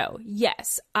sponsor the show.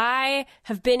 Yes, I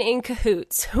have been in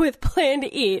cahoots with Plan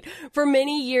to Eat for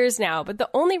many years now, but the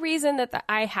only reason that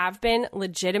I have been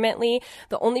legitimately,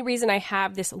 the only reason I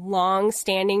have this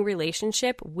long-standing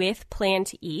relationship with Plan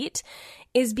to Eat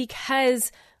is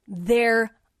because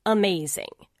they're amazing.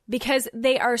 Because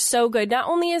they are so good. Not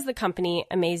only is the company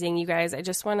amazing, you guys, I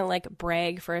just want to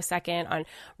brag for a second on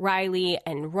Riley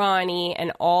and Ronnie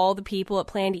and all the people at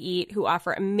Plan to Eat who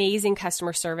offer amazing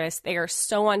customer service. They are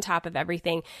so on top of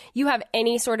everything. You have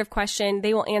any sort of question,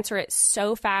 they will answer it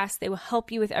so fast. They will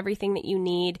help you with everything that you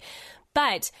need.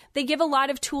 But they give a lot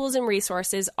of tools and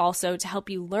resources also to help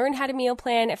you learn how to meal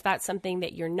plan if that's something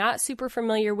that you're not super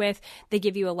familiar with. They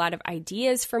give you a lot of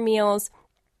ideas for meals.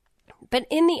 But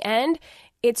in the end,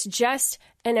 it's just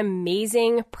an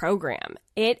amazing program.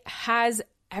 It has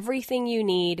everything you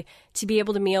need to be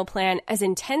able to meal plan as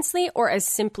intensely or as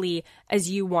simply as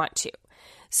you want to.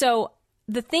 So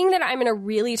the thing that I'm going to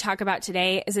really talk about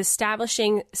today is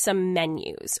establishing some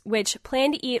menus, which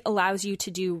Plan to Eat allows you to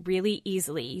do really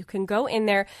easily. You can go in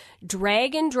there,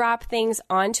 drag and drop things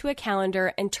onto a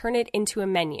calendar and turn it into a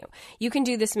menu. You can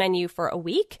do this menu for a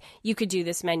week. You could do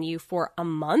this menu for a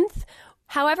month.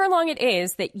 However long it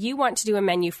is that you want to do a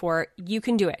menu for, you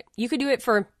can do it. You could do it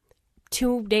for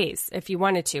 2 days if you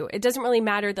wanted to. It doesn't really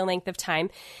matter the length of time.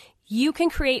 You can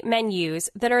create menus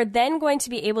that are then going to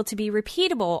be able to be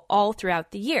repeatable all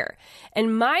throughout the year.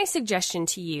 And my suggestion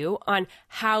to you on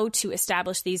how to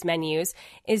establish these menus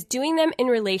is doing them in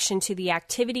relation to the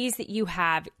activities that you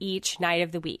have each night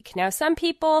of the week. Now, some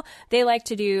people, they like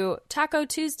to do Taco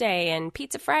Tuesday and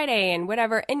Pizza Friday and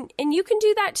whatever, and you can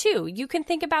do that too. You can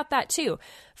think about that too.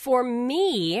 For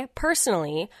me,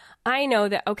 personally, I know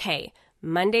that, okay,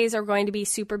 Mondays are going to be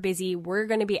super busy. We're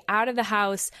going to be out of the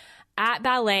house at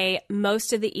ballet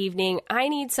most of the evening. I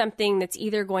need something that's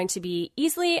either going to be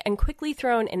easily and quickly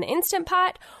thrown in the Instant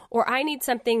Pot, or I need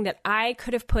something that I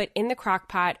could have put in the crock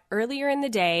pot earlier in the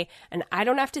day and I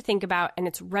don't have to think about, and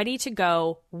it's ready to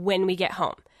go when we get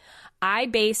home. I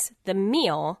base the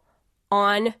meal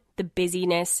on the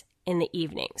busyness in the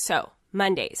evening. So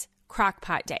Mondays, crock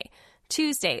pot day.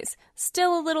 Tuesdays,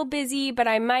 still a little busy, but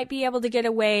I might be able to get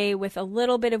away with a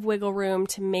little bit of wiggle room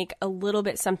to make a little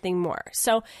bit something more.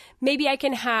 So maybe I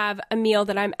can have a meal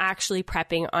that I'm actually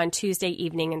prepping on Tuesday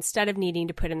evening instead of needing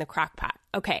to put in the crock pot.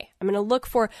 Okay, I'm going to look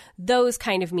for those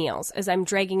kind of meals as I'm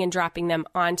dragging and dropping them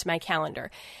onto my calendar.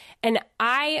 And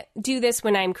I do this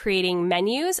when I'm creating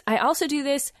menus. I also do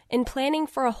this in planning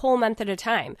for a whole month at a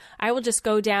time. I will just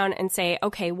go down and say,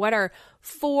 okay, what are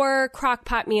 4 crock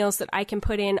pot meals that I can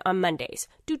put in on Mondays?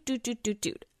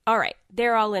 All right,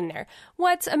 they're all in there.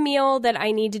 What's a meal that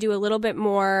I need to do a little bit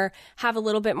more, have a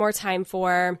little bit more time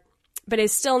for, but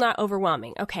is still not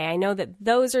overwhelming? Okay, I know that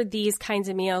those are these kinds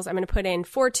of meals I'm going to put in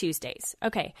for Tuesdays.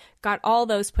 Okay, got all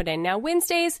those put in. Now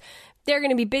Wednesdays, they're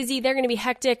going to be busy. They're going to be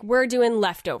hectic. We're doing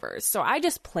leftovers. So I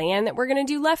just plan that we're going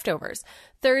to do leftovers.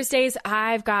 Thursdays,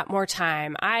 I've got more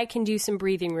time. I can do some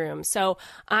breathing room. So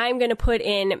I'm going to put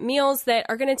in meals that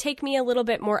are going to take me a little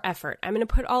bit more effort. I'm going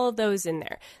to put all of those in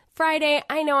there. Friday,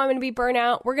 I know I'm going to be burnt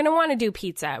out. We're going to want to do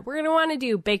pizza. We're going to want to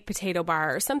do baked potato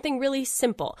bar or something really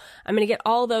simple. I'm going to get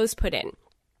all those put in.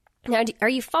 Now, are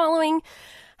you following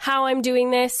how I'm doing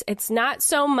this? It's not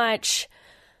so much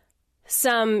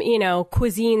some,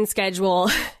 cuisine schedule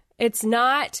It's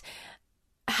not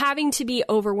having to be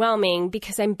overwhelming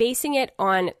because I'm basing it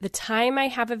on the time I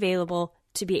have available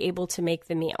to be able to make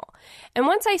the meal. And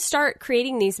once I start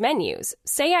creating these menus,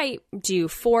 say I do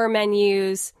 4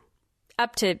 menus,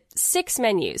 up to 6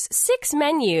 menus. 6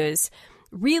 menus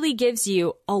really gives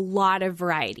you a lot of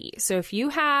variety. So if you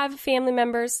have family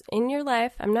members in your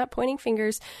life, I'm not pointing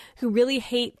fingers, who really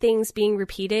hate things being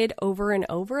repeated over and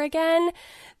over again,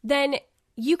 then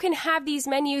you can have these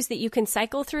menus that you can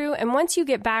cycle through. And once you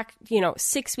get back,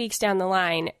 6 weeks down the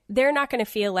line, they're not going to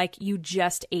feel like you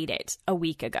just ate it a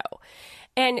week ago.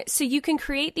 And so you can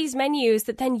create these menus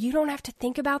that then you don't have to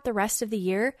think about the rest of the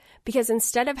year, because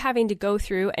instead of having to go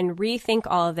through and rethink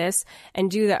all of this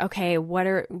and do the, okay,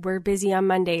 we're busy on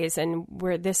Mondays and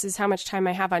this is how much time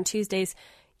I have on Tuesdays,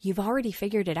 you've already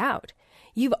figured it out.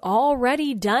 You've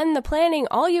already done the planning.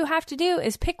 All you have to do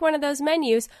is pick one of those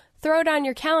menus, throw it on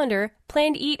your calendar.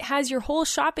 Plan to Eat has your whole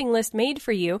shopping list made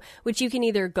for you, which you can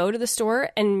either go to the store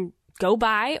and go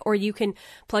buy, or you can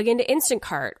plug into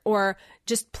Instacart, or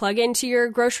just plug into your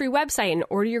grocery website and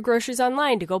order your groceries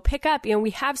online to go pick up. We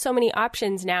have so many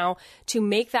options now to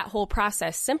make that whole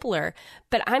process simpler.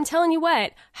 But I'm telling you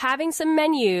what, having some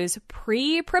menus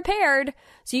pre-prepared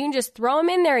so you can just throw them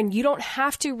in there and you don't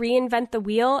have to reinvent the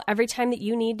wheel every time that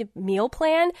you need to meal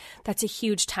plan, that's a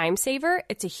huge time saver.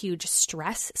 It's a huge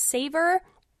stress saver.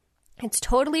 It's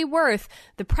totally worth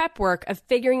the prep work of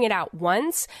figuring it out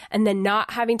once and then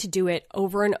not having to do it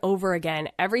over and over again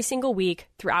every single week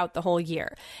throughout the whole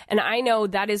year. And I know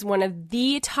that is one of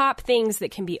the top things that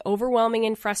can be overwhelming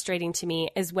and frustrating to me,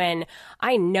 is when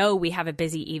I know we have a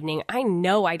busy evening. I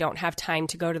know I don't have time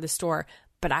to go to the store,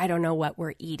 but I don't know what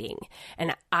we're eating.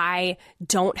 And I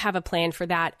don't have a plan for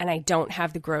that, and I don't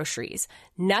have the groceries.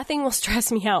 Nothing will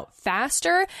stress me out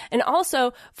faster and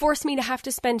also force me to have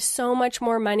to spend so much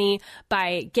more money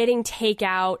by getting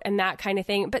takeout and that kind of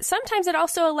thing. But sometimes it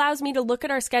also allows me to look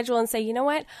at our schedule and say, you know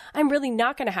what? I'm really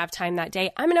not going to have time that day.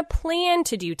 I'm going to plan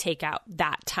to do takeout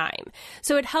that time.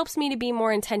 So it helps me to be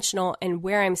more intentional in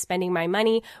where I'm spending my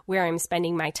money, where I'm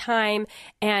spending my time,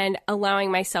 and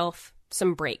allowing myself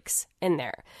some breaks in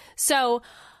there. So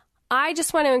I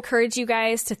just want to encourage you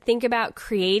guys to think about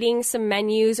creating some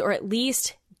menus, or at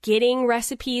least getting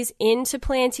recipes into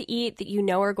Plan to Eat that you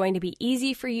know are going to be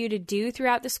easy for you to do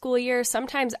throughout the school year.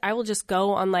 Sometimes I will just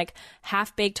go on like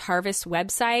Half Baked Harvest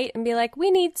website and be like,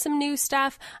 we need some new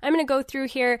stuff. I'm going to go through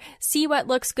here, see what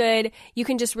looks good. You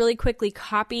can just really quickly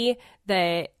copy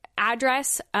the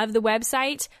address of the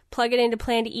website, plug it into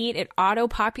Plan to Eat. It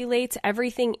auto-populates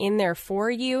everything in there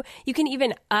for you. You can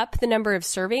even up the number of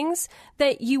servings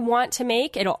that you want to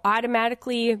make. It'll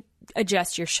automatically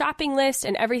adjust your shopping list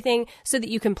and everything so that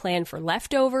you can plan for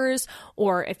leftovers,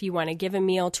 or if you want to give a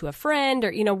meal to a friend,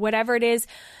 or whatever it is.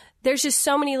 There's just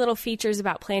so many little features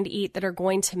about Plan to Eat that are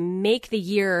going to make the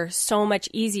year so much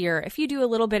easier if you do a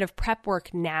little bit of prep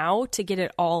work now to get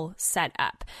it all set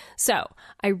up. So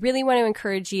I really want to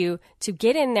encourage you to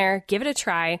get in there, give it a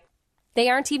try. They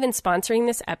aren't even sponsoring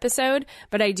this episode,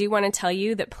 but I do want to tell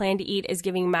you that Plan to Eat is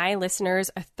giving my listeners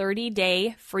a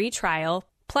 30-day free trial,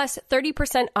 plus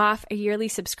 30% off a yearly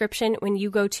subscription when you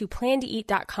go to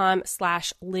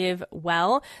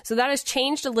plantoeat.com/livewell. So that has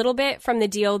changed a little bit from the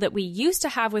deal that we used to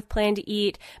have with Plan to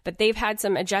Eat, but they've had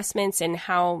some adjustments in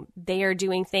how they are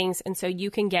doing things. And so you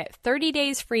can get 30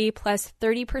 days free plus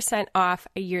 30% off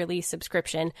a yearly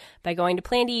subscription by going to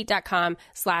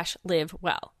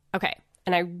plantoeat.com/livewell. Okay.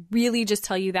 And I really just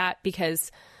tell you that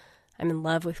because I'm in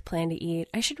love with Plan to Eat.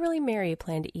 I should really marry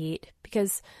Plan to Eat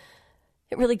because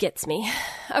it really gets me.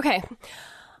 Okay.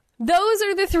 Those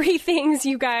are the 3 things,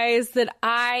 you guys, that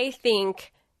I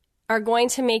think are going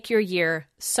to make your year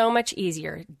so much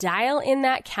easier. Dial in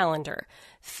that calendar.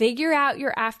 Figure out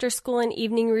your after school and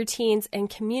evening routines and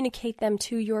communicate them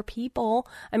to your people.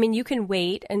 I mean, you can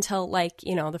wait until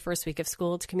the first week of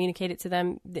school to communicate it to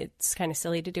them. It's kind of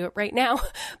silly to do it right now,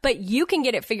 but you can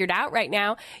get it figured out right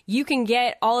now. You can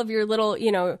get all of your little,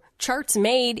 charts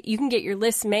made. You can get your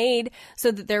lists made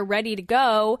so that they're ready to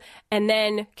go, and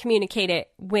then communicate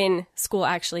it when school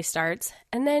actually starts.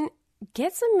 And then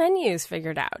get some menus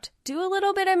figured out. Do a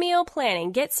little bit of meal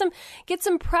planning. Get some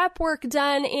prep work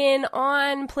done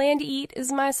on Plan to Eat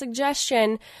is my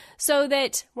suggestion, so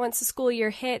that once the school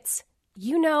year hits,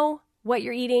 you know what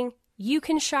you're eating. You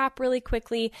can shop really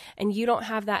quickly, and you don't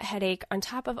have that headache on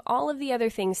top of all of the other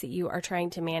things that you are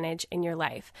trying to manage in your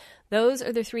life. Those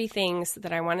are the 3 things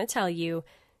that I want to tell you.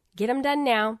 Get them done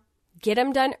now. Get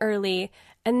them done early,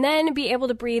 and then be able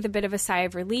to breathe a bit of a sigh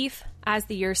of relief as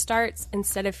the year starts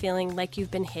instead of feeling like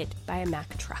you've been hit by a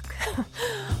Mack truck.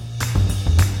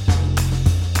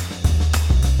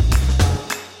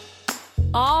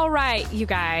 All right, you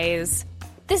guys.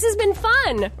 This has been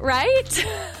fun, right?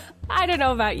 I don't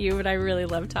know about you, but I really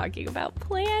love talking about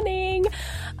planning.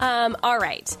 All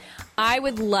right. I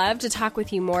would love to talk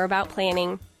with you more about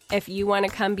planning. If you want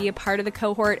to come be a part of the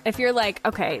cohort, if you're like,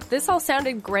 okay, this all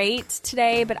sounded great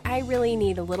today, but I really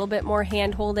need a little bit more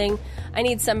hand-holding. I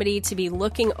need somebody to be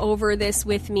looking over this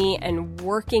with me and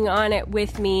working on it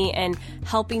with me and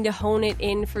helping to hone it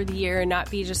in for the year and not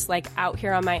be just like out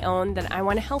here on my own, then I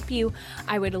want to help you.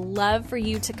 I would love for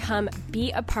you to come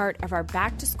be a part of our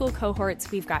back-to-school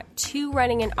cohorts. We've got 2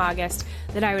 running in August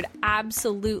that I would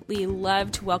absolutely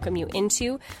love to welcome you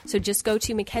into. So just go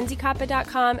to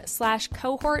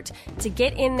MackenzieKoppa.com/cohort to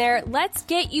get in there. Let's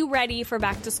get you ready for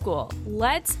back to school.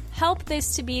 Let's help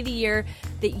this to be the year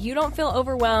that you don't feel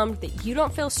overwhelmed, that you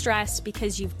don't feel stressed,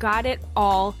 because you've got it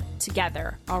all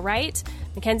together. All right?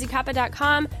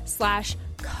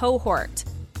 MackenzieKoppa.com/cohort.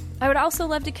 I would also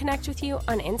love to connect with you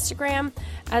on Instagram.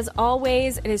 As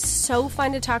always, it is so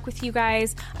fun to talk with you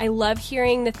guys. I love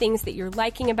hearing the things that you're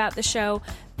liking about the show,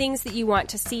 things that you want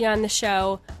to see on the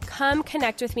show. Come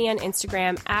connect with me on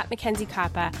Instagram at Mackenzie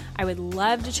Koppa. I would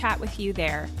love to chat with you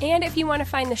there. And if you want to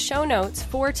find the show notes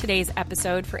for today's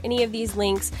episode, for any of these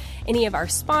links, any of our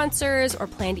sponsors or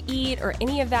Plan to Eat or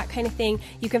any of that kind of thing,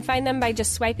 you can find them by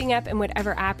just swiping up in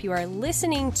whatever app you are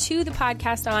listening to the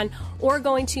podcast on, or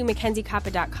going to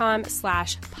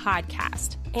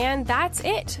MackenzieKoppa.com/podcast. And that's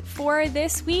it for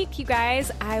this week, you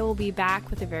guys. I will be back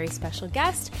with a very special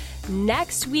guest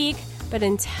next week. But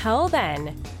until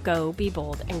then, go be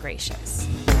bold and gracious.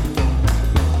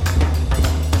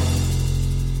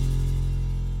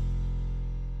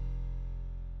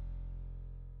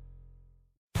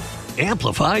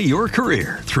 Amplify your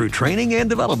career through training and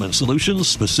development solutions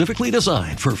specifically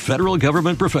designed for federal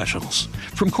government professionals.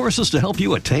 From courses to help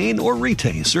you attain or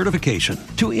retain certification,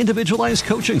 to individualized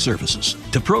coaching services,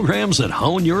 to programs that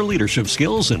hone your leadership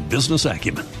skills and business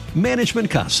acumen, Management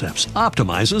Concepts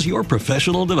optimizes your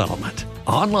professional development.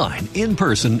 Online, in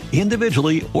person,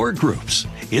 individually, or groups,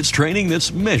 it's training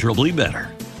that's measurably better.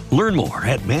 Learn more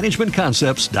at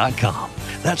managementconcepts.com.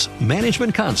 That's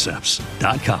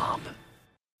managementconcepts.com.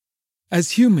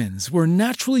 As humans, we're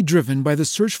naturally driven by the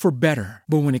search for better.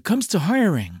 But when it comes to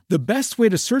hiring, the best way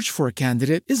to search for a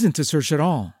candidate isn't to search at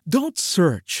all. Don't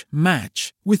search,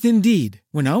 match with Indeed.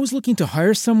 When I was looking to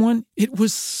hire someone, it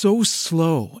was so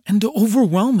slow and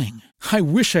overwhelming. I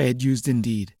wish I had used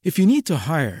Indeed. If you need to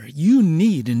hire, you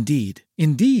need Indeed.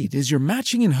 Indeed is your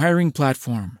matching and hiring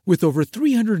platform with over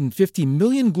 350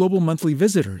 million global monthly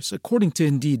visitors, according to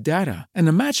Indeed data, and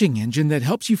a matching engine that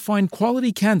helps you find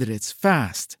quality candidates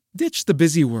fast. Ditch the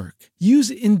busy work.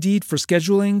 Use Indeed for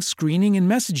scheduling, screening,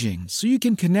 and messaging so you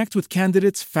can connect with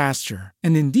candidates faster.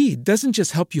 And Indeed doesn't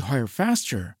just help you hire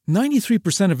faster.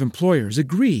 93% of employers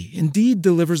agree Indeed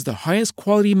delivers the highest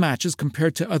quality matches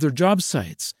compared to other job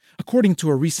sites, according to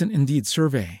a recent Indeed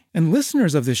survey. And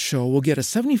listeners of this show will get a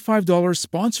 $75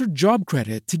 sponsored job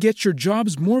credit to get your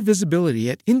jobs more visibility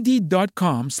at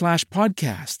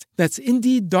Indeed.com/podcast. That's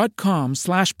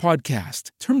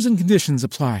Indeed.com/podcast. Terms and conditions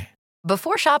apply.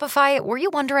 Before Shopify, were you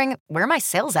wondering, where are my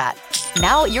sales at?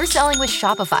 Now you're selling with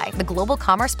Shopify, the global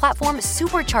commerce platform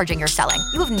supercharging your selling.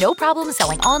 You have no problem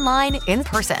selling online, in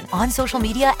person, on social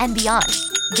media, and beyond.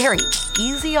 Gary,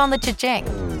 easy on the cha-ching.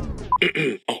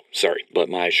 Oh, sorry, but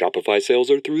my Shopify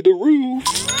sales are through the roof.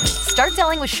 Start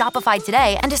selling with Shopify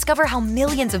today and discover how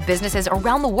millions of businesses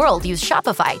around the world use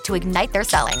Shopify to ignite their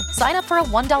selling. Sign up for a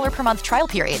 $1 per month trial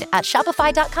period at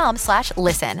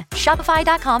shopify.com/listen.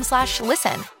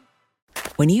 Shopify.com/listen.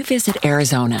 When you visit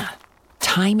Arizona,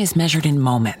 time is measured in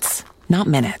moments, not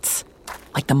minutes.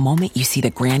 Like the moment you see the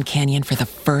Grand Canyon for the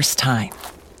first time.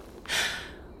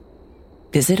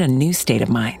 Visit a new state of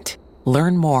mind.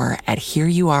 Learn more at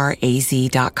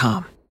hereyouareaz.com.